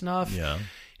to snuff. Yeah.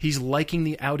 He's liking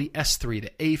the Audi S3,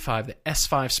 the A5, the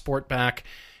S5 Sportback.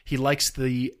 He likes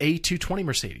the A220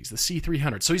 Mercedes, the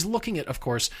C300. So he's looking at, of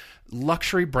course,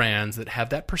 luxury brands that have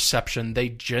that perception. They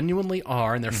genuinely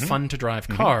are, and they're fun to drive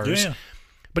cars. Yeah.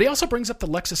 But he also brings up the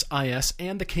Lexus IS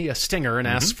and the Kia Stinger and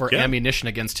asks for ammunition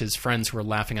against his friends who are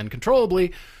laughing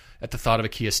uncontrollably at the thought of a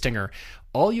Kia Stinger.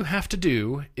 All you have to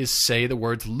do is say the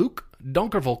words Luke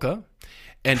Donkervolka,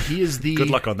 and he is the... Good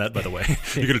luck on that, by the way.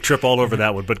 You're going to trip all over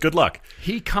that one, but good luck.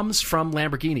 He comes from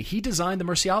Lamborghini. He designed the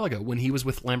Murcielago when he was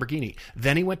with Lamborghini.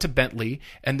 Then he went to Bentley,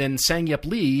 and then Sang-Yep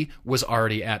Lee was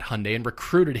already at Hyundai and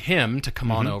recruited him to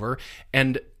come on over.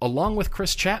 And along with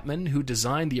Chris Chapman, who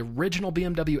designed the original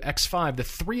BMW X5, the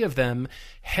three of them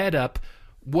head up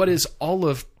what is all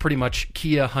of pretty much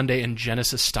Kia, Hyundai, and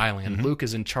Genesis styling. And Luke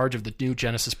is in charge of the new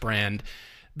Genesis brand.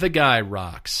 The guy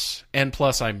rocks. And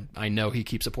plus, I know he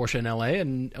keeps a Porsche in L.A.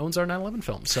 and owns our 911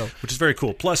 film. So, which is very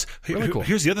cool. Plus, really cool.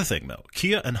 Here's the other thing, though.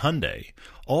 Kia and Hyundai,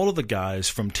 all of the guys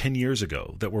from 10 years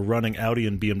ago that were running Audi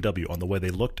and BMW on the way they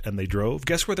looked and they drove,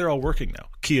 guess where they're all working now?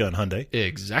 Kia and Hyundai.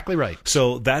 Exactly right.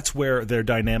 So that's where their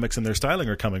dynamics and their styling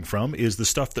are coming from, is the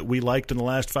stuff that we liked in the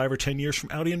last 5 or 10 years from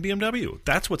Audi and BMW.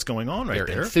 That's what's going on right there.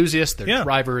 They're enthusiasts. They're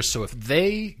drivers. So if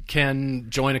they can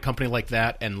join a company like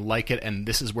that and like it, and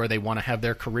this is where they want to have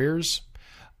their careers,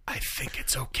 I think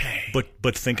it's okay.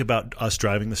 But think about us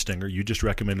driving the Stinger. You just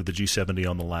recommended the G70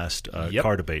 on the last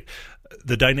car debate.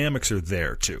 The dynamics are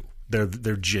there, too.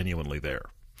 They're genuinely there.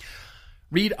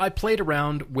 Reed, I played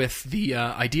around with the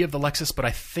idea of the Lexus, but I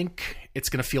think it's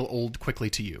going to feel old quickly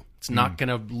to you. It's not going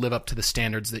to live up to the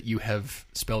standards that you have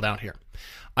spelled out here.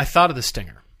 I thought of the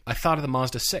Stinger. I thought of the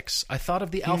Mazda 6. I thought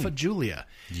of the Alfa Giulia.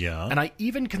 Yeah. And I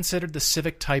even considered the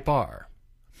Civic Type R.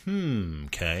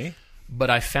 Okay. But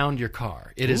I found your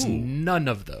car. It is none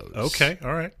of those. Okay,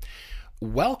 all right.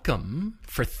 Welcome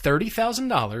for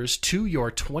 $30,000 to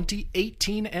your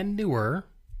 2018 and newer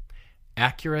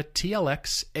Acura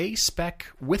TLX A-Spec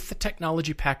with the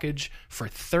technology package for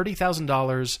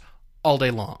 $30,000 all day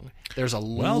long. There's a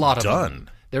lot of them.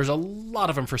 There's a lot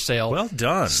of them for sale. Well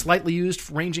done. Slightly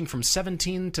used, ranging from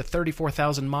 17 to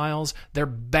 34,000 miles. They're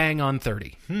bang on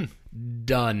 30.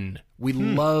 Done. We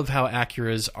love how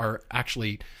Acuras are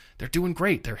actually... They're doing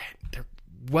great. They're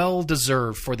well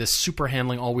deserved for this super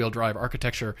handling all-wheel drive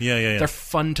architecture. Yeah. They're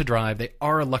fun to drive. They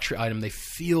are a luxury item. They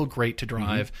feel great to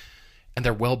drive, and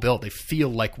they're well built. They feel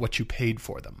like what you paid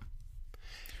for them.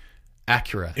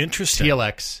 Acura, interesting.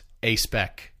 TLX,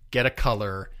 A-Spec. Get a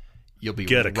color. You'll be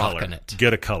rocking it.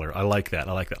 Get a color. I like that.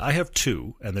 I have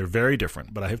two, and they're very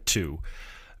different, but I have two.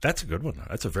 That's a good one.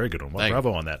 That's a very good one. Well,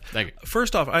 bravo on that. Thank you.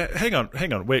 First off, hang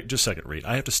on. Wait just a second, Reed.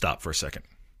 I have to stop for a second.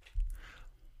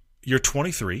 You're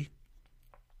 23.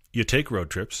 You take road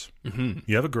trips.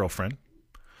 You have a girlfriend.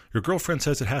 Your girlfriend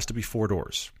says it has to be 4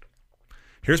 doors.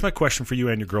 Here's my question for you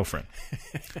and your girlfriend.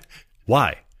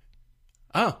 Why?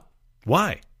 Oh.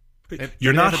 Why?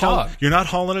 You're not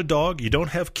hauling a dog. You don't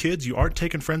have kids. You aren't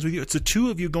taking friends with you. It's the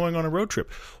two of you going on a road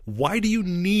trip. Why do you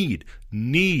need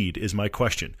is my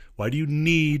question. Why do you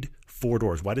need 4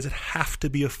 doors? Why does it have to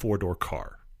be a 4-door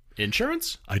car?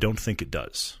 Insurance? I don't think it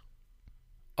does.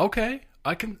 Okay.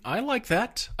 I like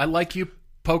that. I like you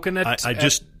poking at...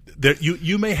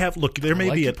 You may have... Look, there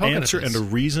may be an answer and a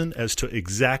reason as to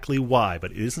exactly why, but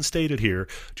it isn't stated here.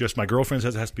 Just my girlfriend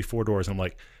says it has to be 4 doors. I'm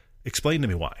like, explain to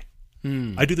me why.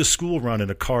 I do the school run in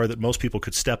a car that most people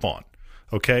could step on.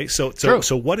 Okay? So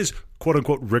what is,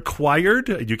 quote-unquote,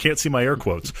 required? You can't see my air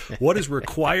quotes. What is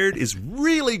required is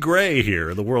really gray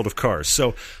here in the world of cars.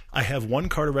 So I have one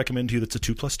car to recommend to you that's a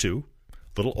 2+2.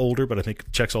 A little older, but I think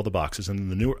it checks all the boxes,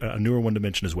 and a newer one to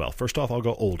mention as well. First off, I'll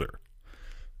go older.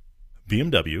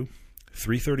 BMW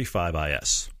 335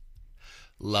 IS.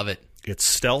 Love it. It's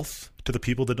stealth to the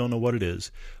people that don't know what it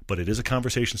is, but it is a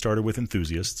conversation starter with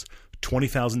enthusiasts.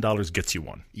 $20,000 gets you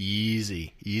one.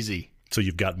 Easy. So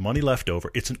you've got money left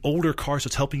over. It's an older car, so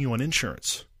it's helping you on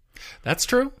insurance. That's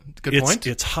true. Good point.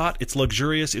 It's hot. It's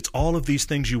luxurious. It's all of these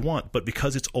things you want. But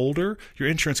because it's older, your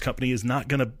insurance company is not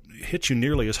going to hit you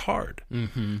nearly as hard.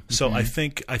 So I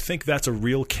think that's a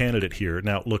real candidate here.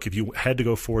 Now, look, if you had to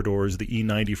go 4 doors, the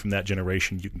E90 from that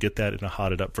generation, you can get that in a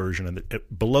hotted up version, and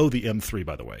below the M3,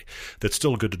 by the way, that's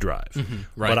still good to drive.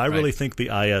 Right, but I really think the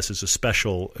IS is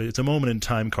it's a moment in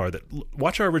time car that,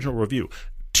 watch our original review.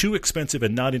 Too expensive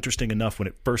and not interesting enough when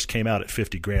it first came out at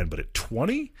 $50,000, but at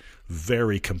 $20,000,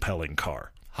 very compelling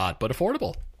car. Hot but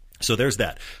affordable. So there's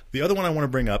that. The other one I want to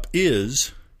bring up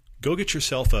is go get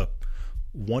yourself a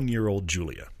 1-year-old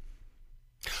Giulia.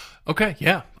 Okay,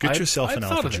 yeah. Get yourself an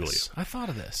Alfa Giulia. I thought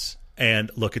of this.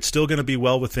 And look, it's still going to be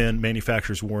well within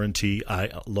manufacturer's warranty.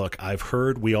 I've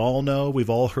heard, we've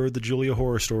all heard the Giulia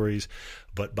horror stories,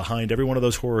 but behind every one of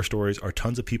those horror stories are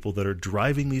tons of people that are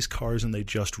driving these cars and they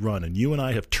just run. And you and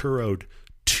I have Turo'd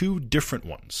 2 different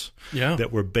ones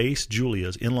that were base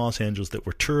Giulias in Los Angeles that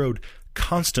were Turo'd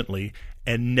constantly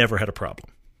and never had a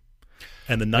problem.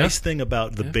 And the nice thing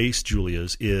about the base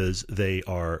Giulias is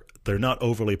they're not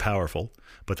overly powerful,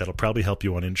 but that'll probably help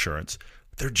you on insurance.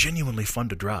 They're genuinely fun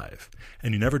to drive.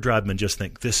 And you never drive them and just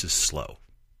think, this is slow.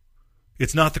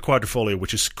 It's not the Quadrifoglio,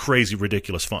 which is crazy,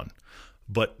 ridiculous fun.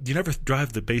 But you never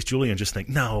drive the base Giulia and just think,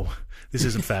 no, this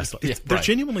isn't fast. They're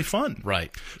genuinely fun. Right.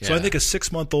 Yeah. So I think a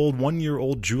 6-month-old,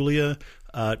 1-year-old Giulia,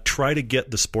 try to get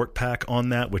the Sport Pack on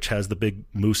that, which has the big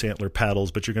moose antler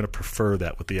paddles, but you're going to prefer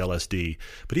that with the LSD.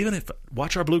 But even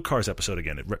watch our Blue Cars episode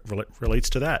again. It relates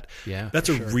to that. Yeah, that's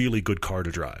a really good car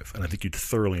to drive, and I think you'd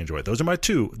thoroughly enjoy it. Those are my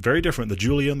 2, very different, the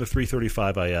Giulia and the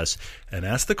 335 IS. And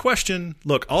ask the question,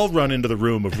 look, I'll run into the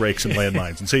room of rakes and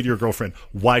landmines and say to your girlfriend,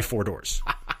 why 4 doors?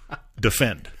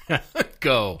 Defend.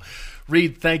 Go.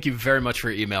 Reed, thank you very much for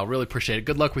your email. Really appreciate it.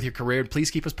 Good luck with your career. Please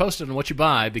keep us posted on what you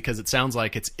buy because it sounds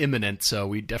like it's imminent, so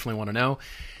we definitely want to know.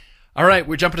 All right,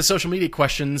 we're jumping to social media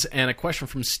questions, and a question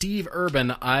from Steve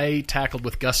Urban I tackled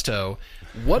with gusto.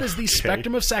 What is the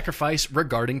spectrum of sacrifice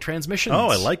regarding transmissions? Oh,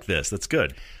 I like this. That's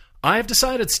good. I have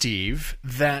decided, Steve,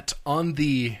 that on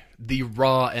the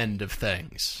raw end of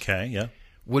things... Okay, yeah.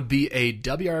 would be a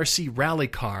WRC rally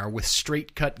car with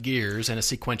straight-cut gears and a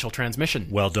sequential transmission.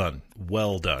 Well done.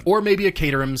 Well done. Or maybe a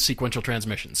Caterham sequential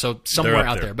transmission. So somewhere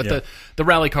out there. But the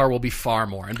rally car will be far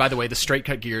more. And by the way, the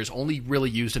straight-cut gears only really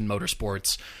used in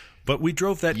motorsports. But we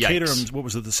drove that Caterham's, what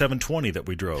was it, the 720 that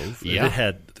we drove. Yeah. It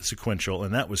had sequential,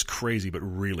 and that was crazy, but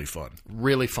really fun.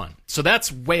 Really fun. So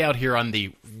that's way out here on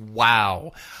the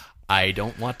wow, I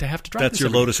don't want to have to drive That's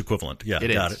your Lotus equivalent. Yeah,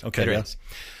 got it. Okay, it is.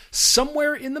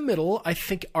 Somewhere in the middle, I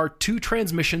think, are 2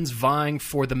 transmissions vying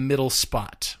for the middle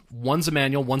spot. One's a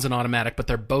manual, one's an automatic, but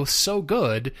they're both so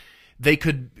good, we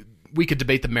could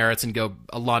debate the merits and go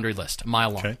a laundry list, a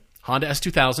mile long. Okay. Honda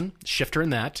S2000, shifter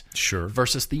in that, sure,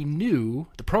 versus the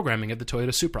programming of the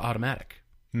Toyota Supra automatic.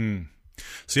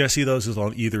 See, I see those as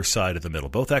on either side of the middle.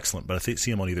 Both excellent, but I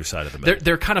see them on either side of the middle.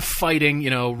 They're kind of fighting,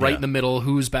 right in the middle,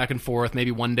 who's back and forth.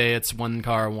 Maybe one day it's one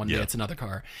car, one day it's another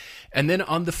car. And then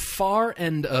on the far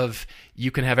end of you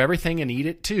can have everything and eat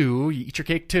it too, you eat your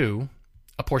cake too,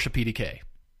 a Porsche PDK.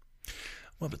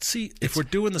 Well, but see, if we're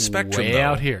doing the spectrum, way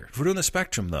out here. If we're doing the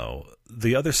spectrum, though,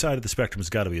 the other side of the spectrum has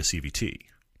got to be a CVT.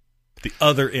 The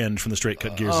other end from the straight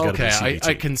cut gears has got to be a CVT.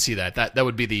 I can see that. That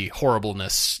would be the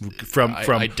horribleness from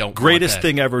I don't greatest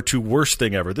thing ever to worst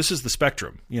thing ever. This is the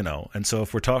spectrum, And so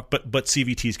if we're talking, but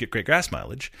CVTs get great gas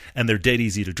mileage and they're dead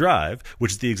easy to drive,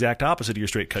 which is the exact opposite of your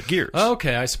straight cut gears.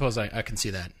 Okay, I suppose I can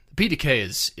see that. PDK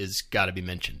is got to be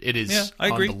mentioned. It is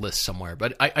on the list somewhere,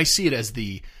 but I see it as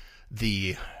the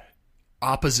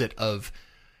opposite of.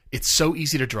 It's so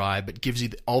easy to drive, but gives you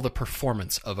all the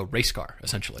performance of a race car,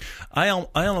 essentially. I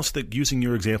almost think, using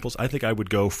your examples, I think I would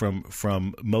go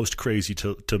from most crazy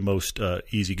to most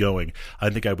easygoing. I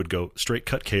think I would go straight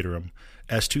cut Caterham,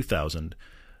 S2000,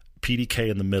 PDK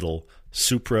in the middle,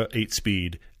 Supra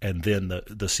 8-speed, and then the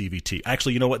CVT.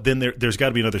 Actually, you know what? Then there's got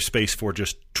to be another space for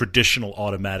just traditional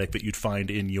automatic that you'd find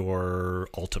in your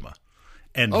Altima,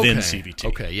 and then CVT.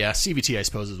 Okay, yeah, CVT I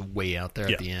suppose is way out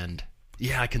there at the end.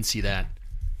 Yeah, I can see that.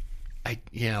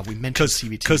 We mentioned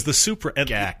CVT. Because the Supra and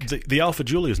the Alfa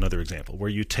Giulia is another example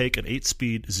where you take an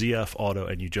 8-speed ZF auto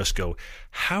and you just go,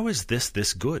 how is this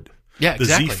good? Yeah,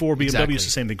 exactly. The Z4 BMW is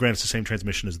the same thing. Granted, it's the same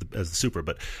transmission as the Supra,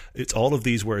 but it's all of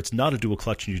these where it's not a dual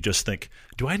clutch and you just think,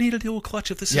 do I need a dual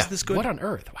clutch if this is this good? What on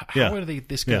earth? How are they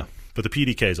this good? Yeah, but the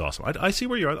PDK is awesome. I see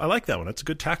where you're. I like that one. That's a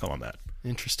good tackle on that.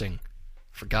 Interesting.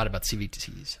 Forgot about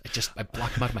CVTs. I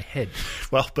blocked them out of my head.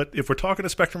 Well, but if we're talking a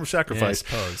spectrum of sacrifice,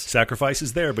 Yeah, I suppose. sacrifice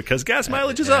is there because gas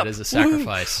mileage is up. That is a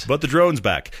sacrifice. Woo-hoo. But the drone's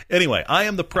back. Anyway, I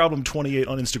am the problem 28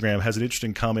 on Instagram has an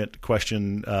interesting comment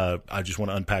question. I just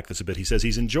want to unpack this a bit. He says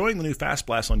he's enjoying the new Fast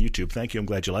Blast on YouTube. Thank you. I'm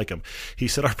glad you like him. He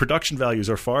said our production values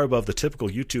are far above the typical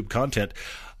YouTube content.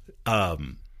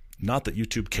 Not that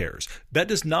YouTube cares. That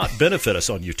does not benefit us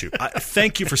on YouTube.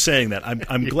 Thank you for saying that.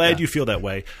 I'm glad you feel that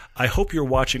way. I hope you're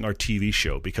watching our TV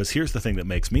show because here's the thing that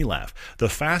makes me laugh. The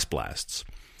Fast Blasts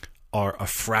are a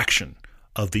fraction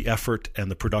of the effort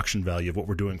and the production value of what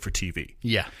we're doing for TV.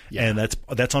 Yeah. And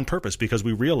that's on purpose because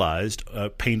we realized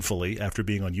painfully after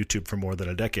being on YouTube for more than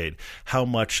a decade how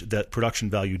much that production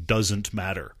value doesn't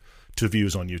matter to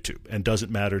views on YouTube and doesn't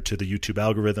matter to the YouTube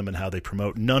algorithm and how they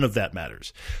promote. None of that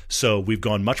matters. So we've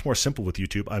gone much more simple with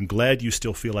YouTube. I'm glad you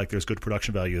still feel like there's good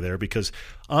production value there because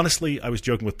honestly, I was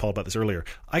joking with Paul about this earlier.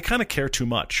 I kind of care too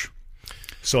much.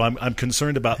 So I'm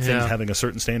concerned about things having a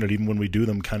certain standard even when we do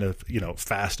them kind of,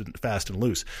 fast and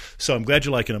loose. So I'm glad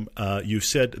you're liking them. You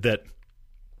said that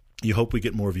you hope we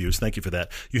get more views. Thank you for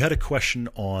that. You had a question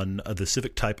on the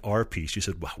Civic Type R piece. You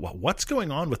said, what's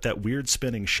going on with that weird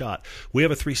spinning shot? We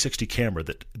have a 360 camera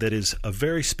that is a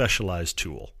very specialized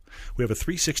tool. We have a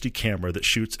 360 camera that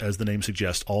shoots, as the name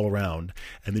suggests, all around,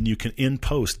 and then you can, in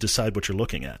post, decide what you're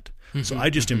looking at. So I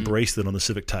just embraced it on the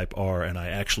Civic Type R, and I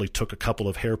actually took a couple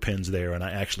of hairpins there, and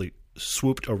I actually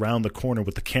swooped around the corner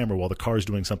with the camera while the car's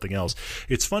doing something else.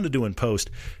 It's fun to do in post.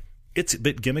 It's a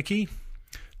bit gimmicky.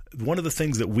 One of the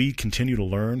things that we continue to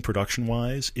learn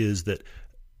production-wise is that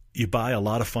you buy a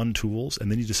lot of fun tools and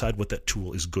then you decide what that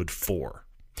tool is good for.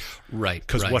 Right.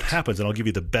 Because what happens, and I'll give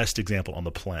you the best example on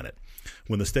the planet,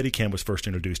 when the Steadicam was first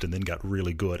introduced and then got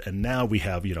really good, and now we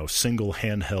have, single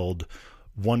handheld,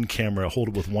 one camera, hold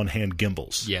it with one hand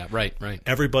gimbals. Yeah, right.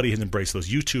 Everybody has embraced those.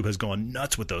 YouTube has gone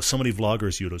nuts with those. So many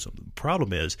vloggers use them. The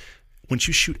problem is, once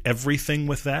you shoot everything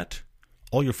with that,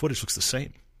 all your footage looks the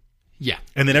same. Yeah.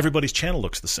 And then everybody's channel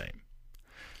looks the same.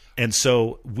 And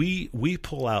so we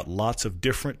pull out lots of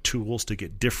different tools to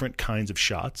get different kinds of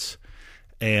shots.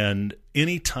 And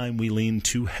anytime we lean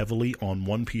too heavily on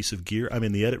one piece of gear, I'm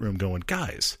in the edit room going,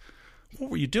 guys,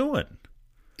 what were you doing?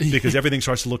 Because everything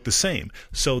starts to look the same.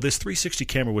 So this 360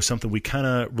 camera was something we kind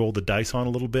of rolled the dice on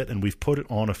a little bit, and we've put it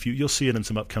on a few. You'll see it in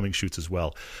some upcoming shoots as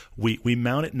well. We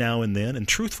mount it now and then, and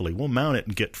truthfully, we'll mount it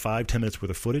and get 5-10 minutes worth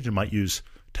of footage and might use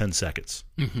 10 seconds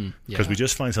because we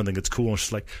just find something that's cool and it's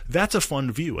just like, that's a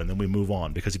fun view, and then we move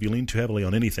on, because if you lean too heavily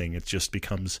on anything, it just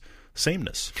becomes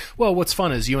sameness. Well, what's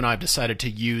fun is you and I have decided to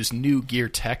use new gear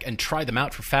tech and try them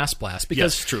out for Fast Blast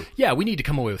because, yes, true. Yeah, we need to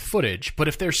come away with footage, but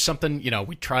if there's something,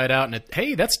 we try it out and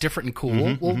hey, that's different and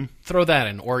cool, we'll throw that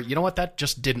in. Or, you know what, that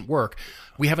just didn't work.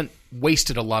 We haven't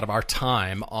wasted a lot of our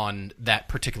time on that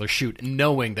particular shoot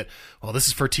knowing that, well, this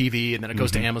is for TV and then it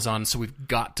goes to Amazon, so we've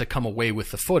got to come away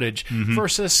with the footage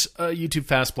versus YouTube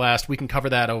Fast Blast. We can cover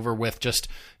that over with just,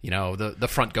 the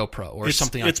front GoPro or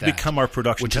something like that. It's become our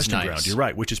production testing nice. ground. You're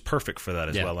right, which is perfect for that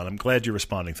as well. And I'm glad you're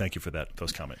responding. Thank you for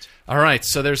those comments. All right,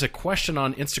 so there's a question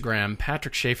on Instagram.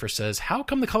 Patrick Schaefer says, how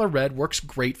come the color red works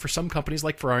great for some companies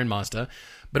like Ferrari and Mazda,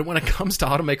 but when it comes to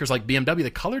automakers like BMW,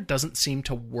 the color doesn't seem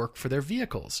to work for their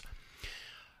vehicles?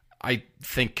 I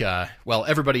think,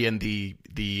 everybody in the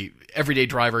everyday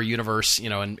driver universe,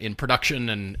 in production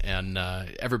and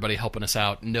everybody helping us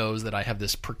out knows that I have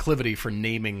this proclivity for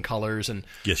naming colors, and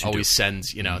always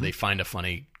sends, they find a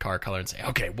funny car color and say,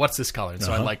 okay, what's this color? And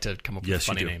so I like to come up with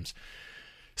funny names.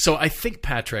 So I think,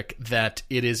 Patrick, that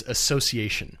it is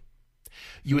association.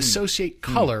 You associate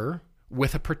color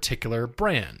with a particular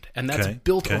brand, and that's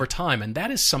built over time, and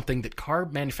that is something that car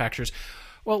manufacturers...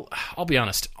 Well, I'll be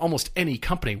honest, almost any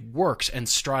company works and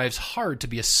strives hard to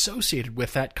be associated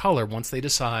with that color once they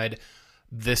decide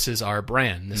this is our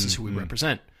brand, this is who we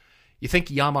represent. You think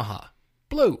Yamaha,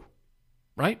 blue,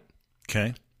 right?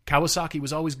 Okay. Kawasaki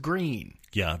was always green.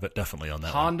 Yeah, but definitely on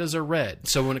that Hondas are red.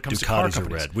 So when it comes Ducatis to car companies...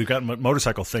 are red. We've got a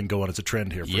motorcycle thing going as a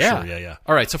trend here for sure. Yeah.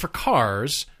 All right, so for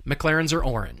cars, McLarens are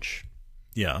orange.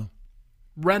 Yeah.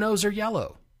 Renaults are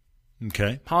yellow.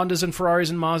 Okay. Hondas and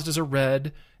Ferraris and Mazdas are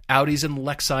red. Audis and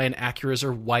Lexi and Acuras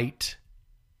are white.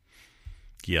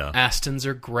 Yeah. Astons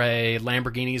are gray.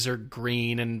 Lamborghinis are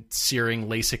green and searing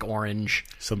LASIK orange.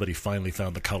 Somebody finally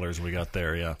found the colors we got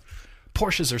there, yeah.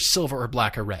 Porsches are silver or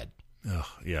black or red. Oh,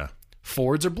 yeah.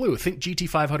 Fords are blue. Think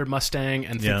GT500 Mustang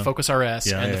and think Focus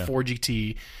RS and the Ford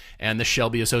GT and the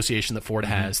Shelby Association that Ford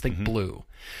has. Think blue.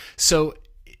 So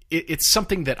it's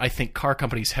something that I think car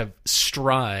companies have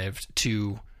strived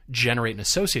to generate and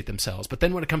associate themselves. But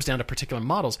then when it comes down to particular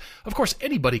models, of course,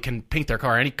 anybody can paint their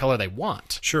car any color they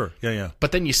want. Sure. Yeah, yeah.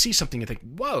 But then you see something and think,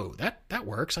 whoa, that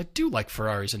works. I do like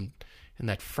Ferraris in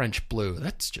that French blue.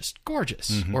 That's just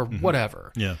gorgeous, or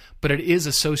whatever. Yeah. But it is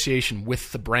association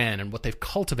with the brand and what they've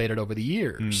cultivated over the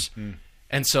years.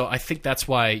 And so I think that's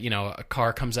why, a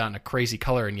car comes out in a crazy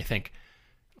color and you think,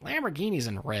 Lamborghini's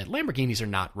in red. Lamborghinis are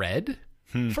not red.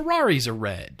 Ferraris are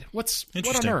red. What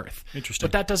on earth? Interesting.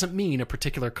 But that doesn't mean a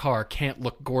particular car can't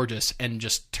look gorgeous and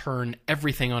just turn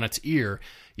everything on its ear.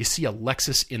 You see a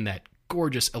Lexus in that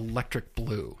gorgeous electric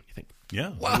blue. You think, yeah,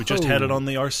 wow. We just had it on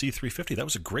the RC350. That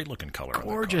was a great looking color.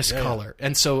 Gorgeous color.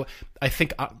 And so I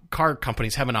think car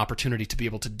companies have an opportunity to be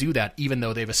able to do that, even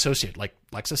though they've associated, like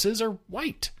Lexuses are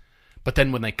white. But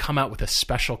then when they come out with a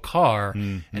special car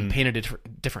and paint it a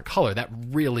different color, that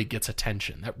really gets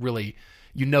attention. That really,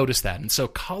 you notice that. And so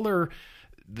color,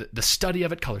 the study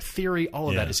of it, color theory, all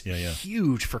of that is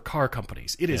huge for car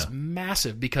companies. It is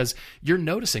massive because you're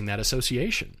noticing that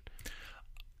association.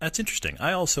 That's interesting.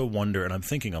 I also wonder, and I'm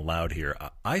thinking aloud here,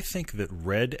 I think that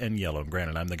red and yellow,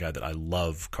 granted I'm the guy that I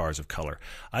love cars of color,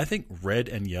 I think red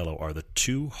and yellow are the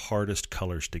two hardest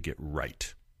colors to get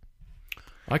right.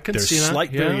 I can There's see that.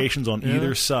 Slight variations on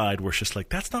either side where it's just like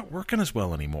that's not working as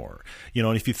well anymore.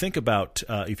 And if you think about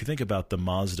the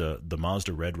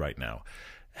Mazda red right now,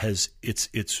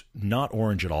 it's not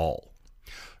orange at all.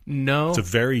 No, it's a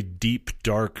very deep,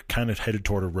 dark, kind of headed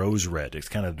toward a rose red. It's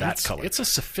kind of that color. It's a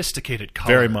sophisticated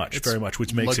color, very much,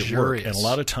 which makes luxurious. It work. And a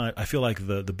lot of time, I feel like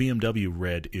the BMW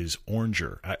red is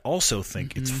oranger. I also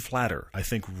think it's flatter. I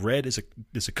think red is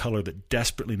a color that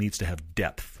desperately needs to have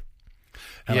depth.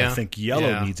 And I think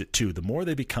yellow needs it too. The more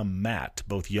they become matte,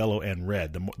 both yellow and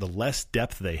red, the less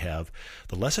depth they have,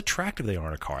 the less attractive they are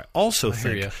in a car. I also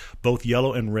think both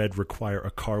yellow and red require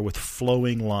a car with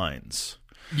flowing lines.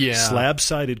 Yeah.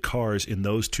 Slab-sided cars in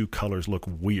those two colors look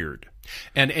weird.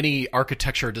 And any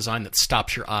architecture or design that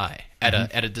stops your eye at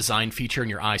a design feature and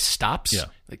your eye stops.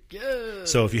 Yeah.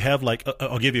 So if you have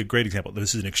I'll give you a great example.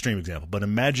 This is an extreme example, but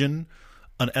imagine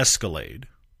an Escalade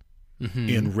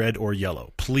in red or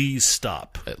yellow. Please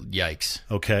stop. Yikes.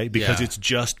 Okay? Because it's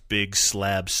just big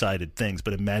slab-sided things.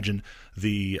 But imagine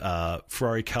the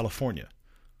Ferrari California.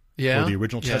 Yeah. Or the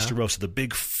original Testarossa, the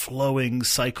big flowing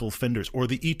cycle fenders. Or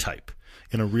the E-Type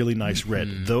in a really nice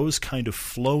red. Those kind of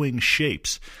flowing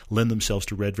shapes lend themselves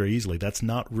to red very easily. That's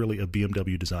not really a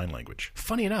BMW design language.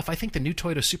 Funny enough, I think the new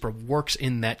Toyota Supra works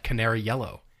in that canary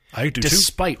yellow. I do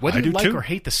Despite whether you like or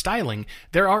hate the styling,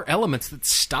 there are elements that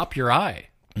stop your eye.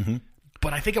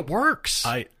 But I think it works.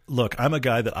 Look, I'm a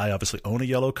guy that I obviously own a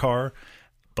yellow car,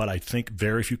 but I think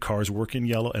very few cars work in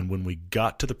yellow. And when we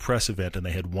got to the press event and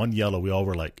they had one yellow, we all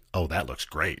were like, oh, that looks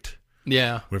great.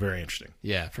 Yeah. We're very interesting.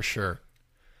 Yeah, for sure.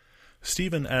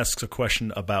 Stephen asks a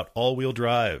question about all-wheel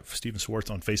drive. Stephen Swartz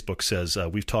on Facebook says,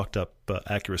 we've talked up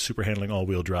Acura Super Handling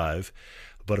all-wheel drive,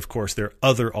 but of course there are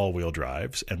other all-wheel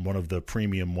drives, and one of the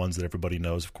premium ones that everybody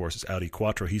knows, of course, is Audi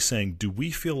Quattro. He's saying, do we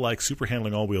feel like Super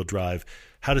Handling all-wheel drive,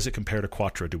 how does it compare to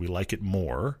Quattro? Do we like it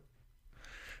more?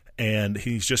 And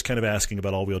he's just kind of asking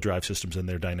about all-wheel drive systems and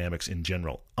their dynamics in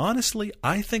general. Honestly,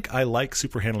 I think I like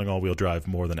Super Handling all-wheel drive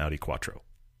more than Audi Quattro.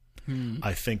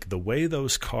 I think the way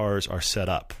those cars are set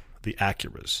up, the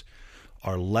Acuras,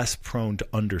 are less prone to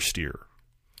understeer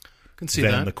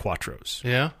than the Quattros.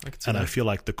 Yeah, I can see that. And I feel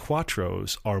like the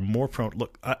Quattros are more prone.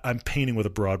 Look, I'm painting with a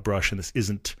broad brush, and this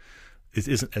isn't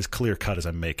as clear cut as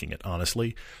I'm making it,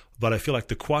 honestly. But I feel like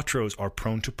the Quattros are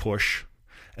prone to push,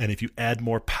 and if you add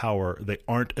more power, they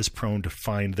aren't as prone to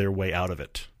find their way out of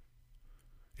it.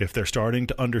 If they're starting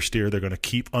to understeer, they're going to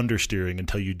keep understeering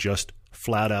until you just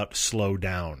flat out slow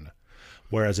down.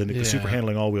 Whereas the Super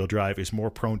Handling all-wheel drive is more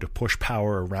prone to push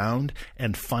power around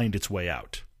and find its way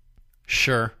out.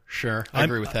 Sure. I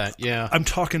agree with that. Yeah, I'm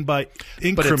talking by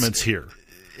increments here.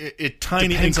 It tiny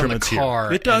depends increments on the car.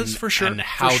 Here. It does for sure, and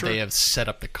how they have set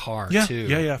up the car too.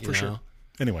 Yeah, for sure.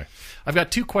 Anyway, I've got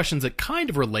two questions that kind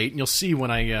of relate, and you'll see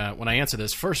when I answer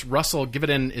this. First, Russell Give It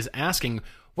In is asking,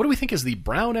 what do we think is the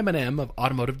brown M&M of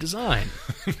automotive design?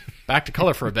 Back to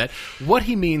color for a bit. What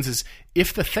he means is,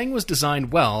 if the thing was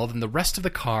designed well, then the rest of the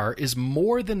car is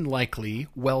more than likely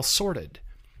well sorted.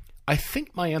 I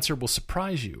think my answer will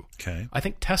surprise you. Okay. I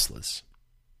think Tesla's.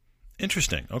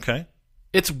 Interesting. Okay.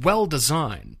 It's well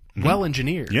designed, well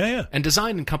engineered. Yeah. And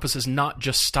design encompasses not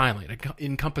just styling. It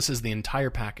encompasses the entire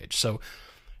package. So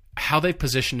how they've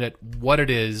positioned it, what it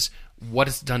is, what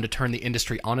it's done to turn the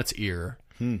industry on its ear.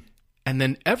 And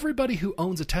then everybody who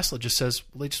owns a Tesla just says,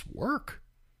 well, they just work.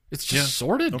 It's just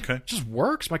sorted. Okay. It just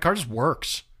works. My car just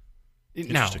works.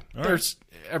 Now, there's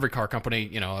every car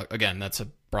company, again, that's a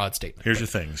broad statement. Here's your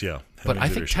things, yeah. But I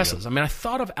think Tesla's. I mean, I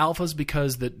thought of Alphas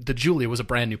because the Giulia was a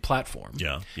brand new platform.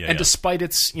 And despite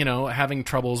its, having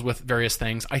troubles with various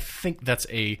things, I think that's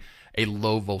a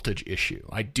low voltage issue.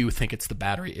 I do think it's the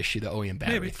battery issue, the OEM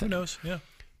battery Maybe. thing. Who knows? Yeah.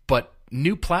 But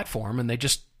new platform, and they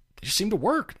just seem to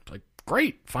work. Like,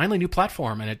 great, finally new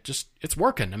platform, and it's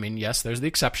working. I mean, yes, there's the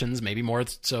exceptions, maybe more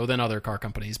so than other car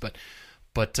companies, but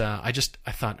I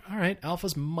thought, all right,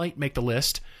 Alphas might make the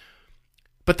list.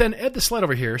 But then Ed the Sled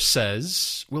over here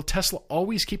says, will Tesla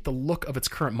always keep the look of its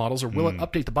current models, or will it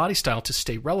update the body style to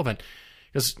stay relevant?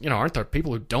 Because, aren't there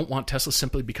people who don't want Teslas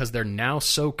simply because they're now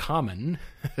so common?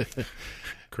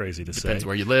 Crazy to say. Depends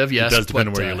where you live, yes. It does depend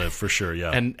on where you live, for sure,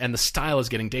 yeah. And the style is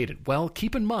getting dated. Well,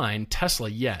 keep in mind, Tesla,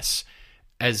 yes,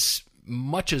 as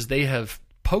much as they have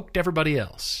poked everybody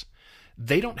else,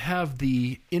 they don't have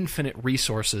the infinite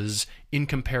resources in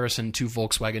comparison to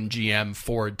Volkswagen, GM,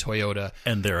 Ford, Toyota,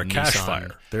 and they're a cash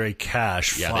fire. They're a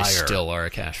cash fire. Yeah, they still are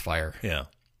a cash fire. Yeah.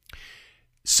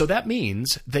 So that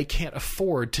means they can't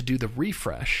afford to do the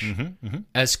refresh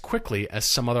as quickly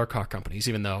as some other car companies,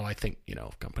 even though I think,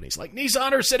 companies like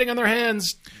Nissan are sitting on their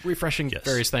hands refreshing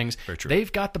various things. Very true.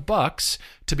 They've got the bucks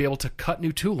to be able to cut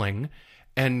new tooling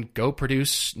and go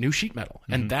produce new sheet metal.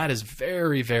 And that is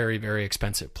very, very, very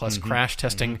expensive. Plus crash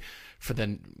testing for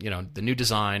the new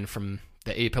design from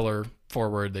the A-pillar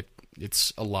forward.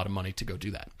 It's a lot of money to go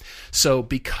do that. So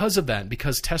because of that,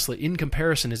 because Tesla in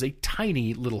comparison is a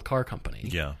tiny little car company.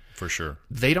 Yeah, for sure.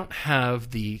 They don't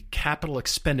have the capital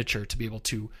expenditure to be able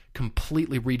to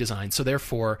completely redesign. So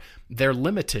therefore, they're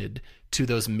limited to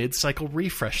those mid-cycle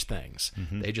refresh things.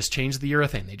 They just change the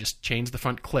urethane. They just change the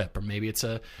front clip. Or maybe it's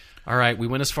all right, we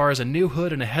went as far as a new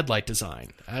hood and a headlight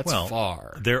design. That's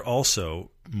far. They're also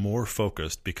more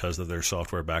focused because of their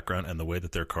software background and the way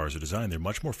that their cars are designed. They're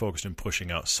much more focused in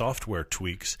pushing out software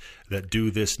tweaks that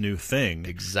do this new thing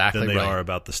than they are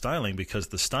about the styling, because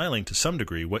the styling, to some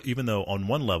degree, even though on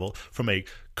one level, from a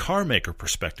car maker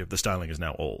perspective, the styling is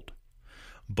now old.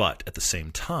 But at the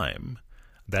same time,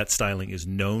 that styling is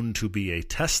known to be a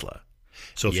Tesla.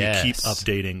 So if you keep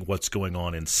updating what's going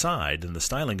on inside, then the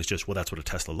styling is just, that's what a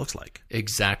Tesla looks like.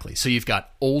 Exactly. So you've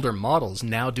got older models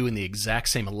now doing the exact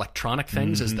same electronic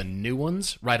things as the new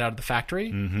ones right out of the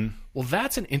factory. Well,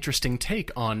 that's an interesting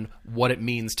take on what it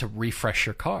means to refresh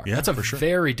your car. Yeah, that's a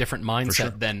very different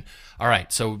mindset than, all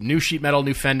right, so new sheet metal,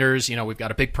 new fenders, we've got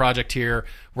a big project here.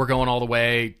 We're going all the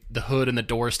way. The hood and the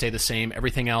doors stay the same.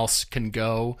 Everything else can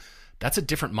go. That's a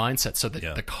different mindset. So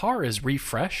the car is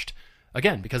refreshed.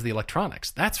 Again, because of the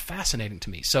electronics. That's fascinating to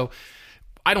me. So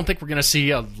I don't think we're going to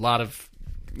see a lot of,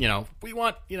 we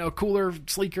want, cooler,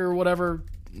 sleeker, whatever,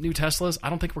 new Teslas. I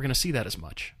don't think we're going to see that as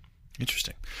much.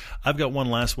 Interesting. I've got one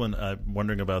last one. I'm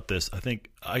wondering about this. I think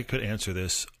I could answer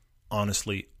this,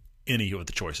 honestly, any of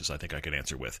the choices I think I could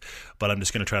answer with. But I'm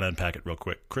just going to try to unpack it real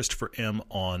quick. Christopher M.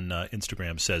 on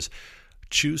Instagram says,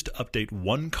 choose to update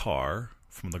one car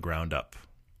from the ground up.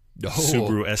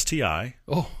 Subaru STI.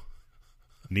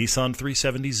 Nissan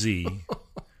 370Z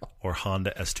or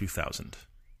Honda S2000.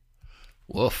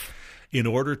 Woof. In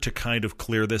order to kind of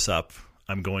clear this up,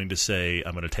 I'm going to say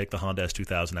I'm going to take the Honda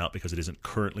S2000 out because it isn't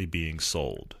currently being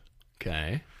sold.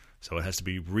 Okay. So it has to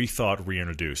be rethought,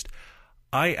 reintroduced.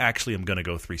 I actually am going to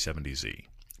go 370Z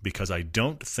because I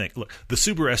don't think... Look, the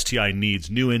Subaru STI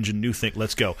needs new engine, new thing,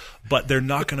 let's go. But they're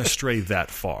not going to stray that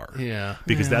far. Yeah.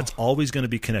 Because that's always going to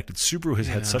be connected. Subaru has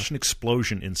had such an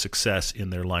explosion in success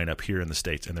in their lineup here in the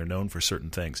States, and they're known for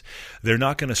certain things. They're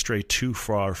not going to stray too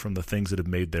far from the things that have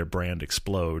made their brand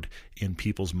explode in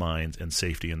people's minds and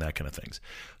safety and that kind of things.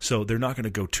 So they're not going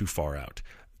to go too far out.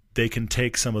 They can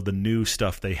take some of the new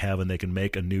stuff they have and they can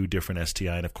make a new, different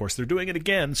STI. And, of course, they're doing it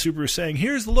again. Subaru's saying,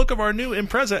 here's the look of our new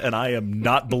Impreza. And I am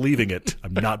not believing it.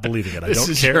 I'm not believing it. I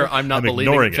don't care. I'm not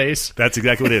believing it face. That's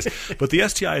exactly what it is. But the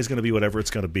STI is going to be whatever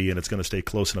it's going to be, and it's going to stay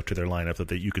close enough to their lineup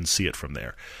that you can see it from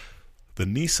there. The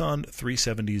Nissan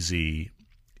 370Z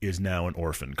is now an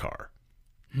orphan car.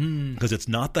 Because it's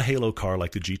not the halo car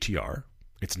like the GTR.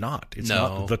 It's not. It's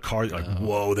not the car like,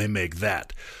 whoa, they make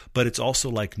that. But it's also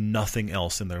like nothing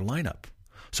else in their lineup.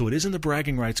 So it isn't the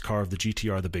bragging rights car of the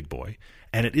GTR, the big boy,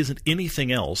 and it isn't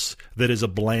anything else that is a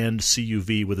bland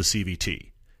CUV with a CVT.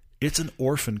 It's an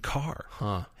orphan car.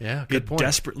 Yeah, good point. It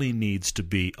desperately needs to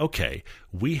be, okay,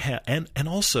 we have, and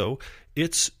also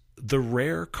it's the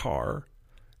rare car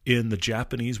in the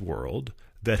Japanese world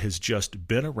that has just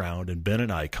been around and been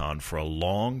an icon for a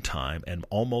long time and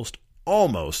almost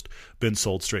been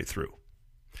sold straight through.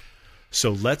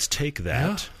 So let's take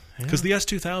that, because the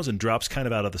S2000 drops kind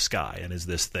of out of the sky and is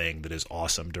this thing that is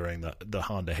awesome during the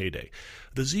Honda heyday.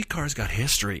 The Z car's got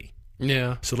history.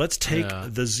 Yeah. So let's take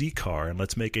the Z car and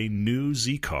let's make a new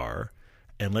Z car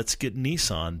and let's get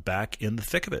Nissan back in the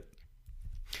thick of it.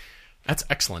 That's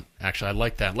excellent, actually. I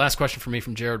like that. Last question for me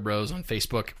from Jared Rose on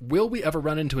Facebook. Will we ever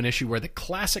run into an issue where the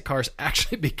classic cars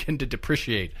actually begin to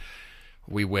depreciate?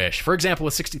 We wish. For example,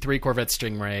 a 63 Corvette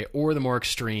Stingray or the more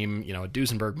extreme, a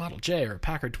Duesenberg Model J or a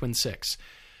Packard Twin 6.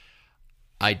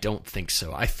 I don't think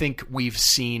so. I think we've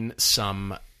seen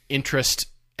some interest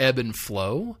ebb and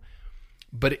flow,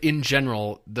 but in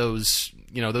general, those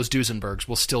Duesenbergs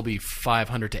will still be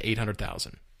 500 to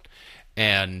 800,000.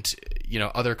 And,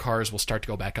 other cars will start to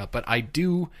go back up. But I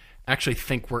do actually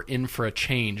think we're in for a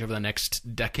change over the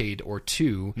next decade or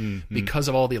two because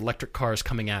of all the electric cars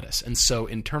coming at us. And so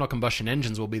internal combustion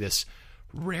engines will be this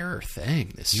rarer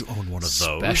thing. You own one of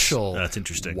those? Special. That's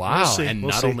interesting. Wow.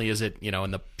 Not only is it,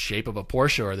 in the shape of a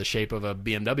Porsche or the shape of a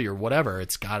BMW or whatever,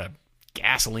 it's got a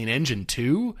gasoline engine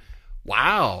too.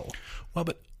 Wow. Well,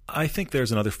 but I think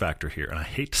there's another factor here, and I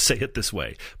hate to say it this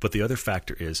way, but the other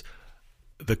factor is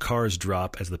the cars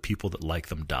drop as the people that like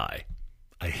them die.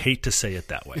 I hate to say it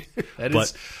that way.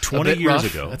 But 20 years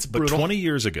rough. ago, That's brutal. 20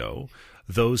 years ago,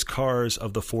 those cars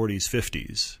of the 40s,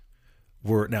 50s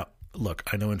were now. Look,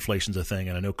 I know inflation's a thing,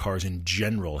 and I know cars in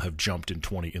general have jumped in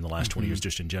the last 20 years,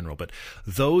 just in general. But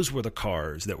those were the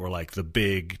cars that were like the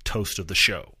big toast of the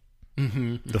show.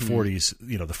 The 40s,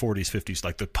 the 40s, 50s,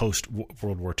 like the post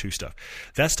World War II stuff.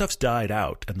 That stuff's died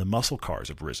out, and the muscle cars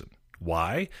have risen.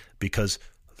 Why? Because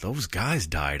those guys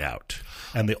died out.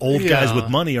 And the old guys with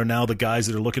money are now the guys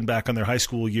that are looking back on their high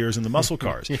school years in the muscle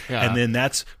cars. And then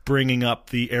that's bringing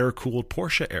up the air-cooled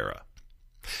Porsche era.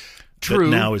 True.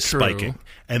 That now is spiking.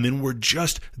 And then we're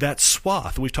just, that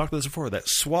swath, we've talked about this before, that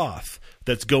swath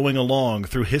that's going along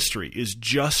through history is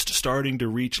just starting to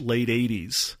reach late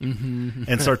 80s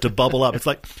and start to bubble up. It's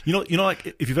like,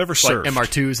 like if you've ever surfed. Like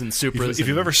MR2s and Supras. If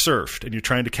you've ever surfed and you're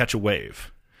trying to catch a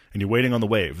wave, and you're waiting on the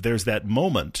wave, there's that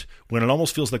moment when it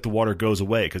almost feels like the water goes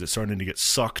away because it's starting to get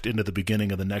sucked into the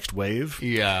beginning of the next wave.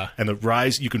 Yeah. And the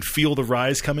rise, you can feel the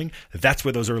rise coming. That's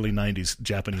where those early 90s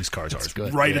Japanese cars are.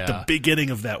 Good. Right at the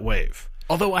beginning of that wave.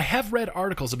 Although I have read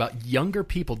articles about younger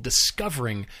people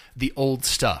discovering the old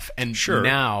stuff. And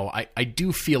now I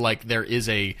do feel like there is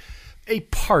a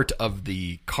part of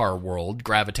the car world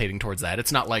gravitating towards that.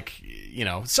 It's not like,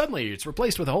 suddenly it's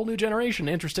replaced with a whole new generation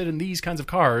interested in these kinds of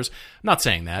cars. I'm not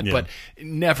saying that, but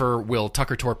never will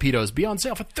Tucker Torpedoes be on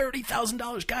sale for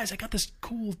 $30,000. Guys, I got this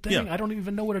cool thing. Yeah. I don't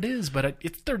even know what it is, but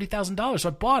it's $30,000, so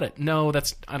I bought it. No,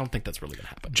 I don't think that's really going to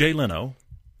happen. Jay Leno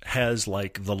has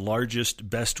like the largest,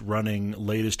 best running,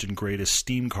 latest and greatest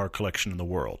steam car collection in the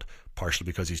world, partially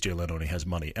because he's Jay Leno and he has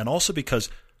money, and also because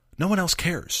no one else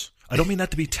cares. I don't mean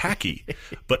that to be tacky,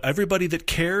 but everybody that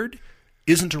cared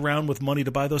isn't around with money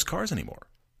to buy those cars anymore.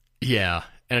 Yeah,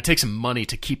 and it takes some money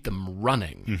to keep them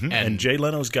running. And Jay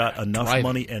Leno's got enough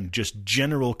money and just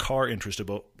general car interest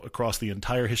across the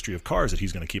entire history of cars that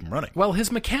he's going to keep them running. Well, his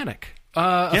mechanic.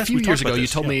 A few years ago, you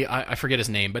told me, I forget his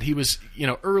name, but he was,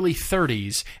 early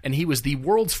 30s, and he was the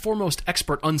world's foremost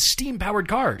expert on steam-powered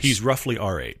cars. He's roughly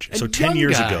our age. And so 10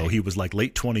 years guy. ago, he was like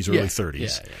late 20s, early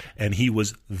 30s. And he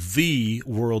was the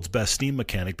world's best steam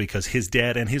mechanic because his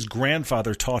dad and his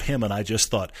grandfather taught him, and I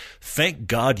just thought, thank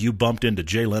God you bumped into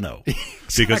Jay Leno.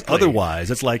 Because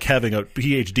otherwise, it's like having a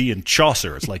PhD in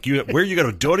Chaucer. It's like, what are you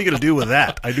going to do with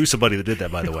that? I knew somebody that did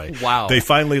that, by the way. Wow. They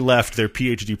finally left their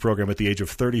PhD program at the age of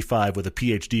 35 with a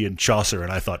PhD in Chaucer,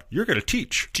 and I thought, you're going to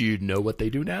teach. Do you know what they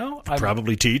do now?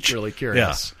 Probably teach. Really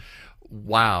curious. Yeah.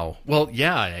 Wow. Well,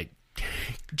 yeah,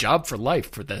 job for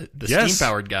life for the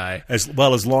steam-powered guy. As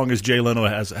long as Jay Leno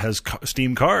has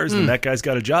steam cars, then that guy's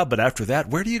got a job. But after that,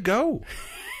 where do you go?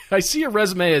 I see your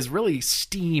resume is really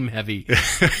steam-heavy.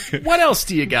 What else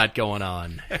do you got going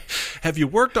on? Have you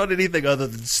worked on anything other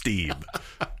than steam?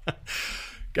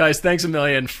 Guys, thanks a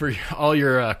million for all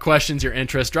your questions, your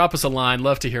interest. Drop us a line.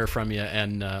 Love to hear from you.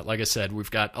 And like I said, we've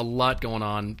got a lot going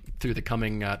on through the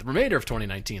coming the remainder of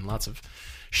 2019. Lots of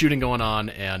shooting going on.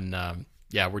 And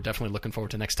we're definitely looking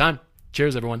forward to next time.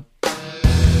 Cheers, everyone.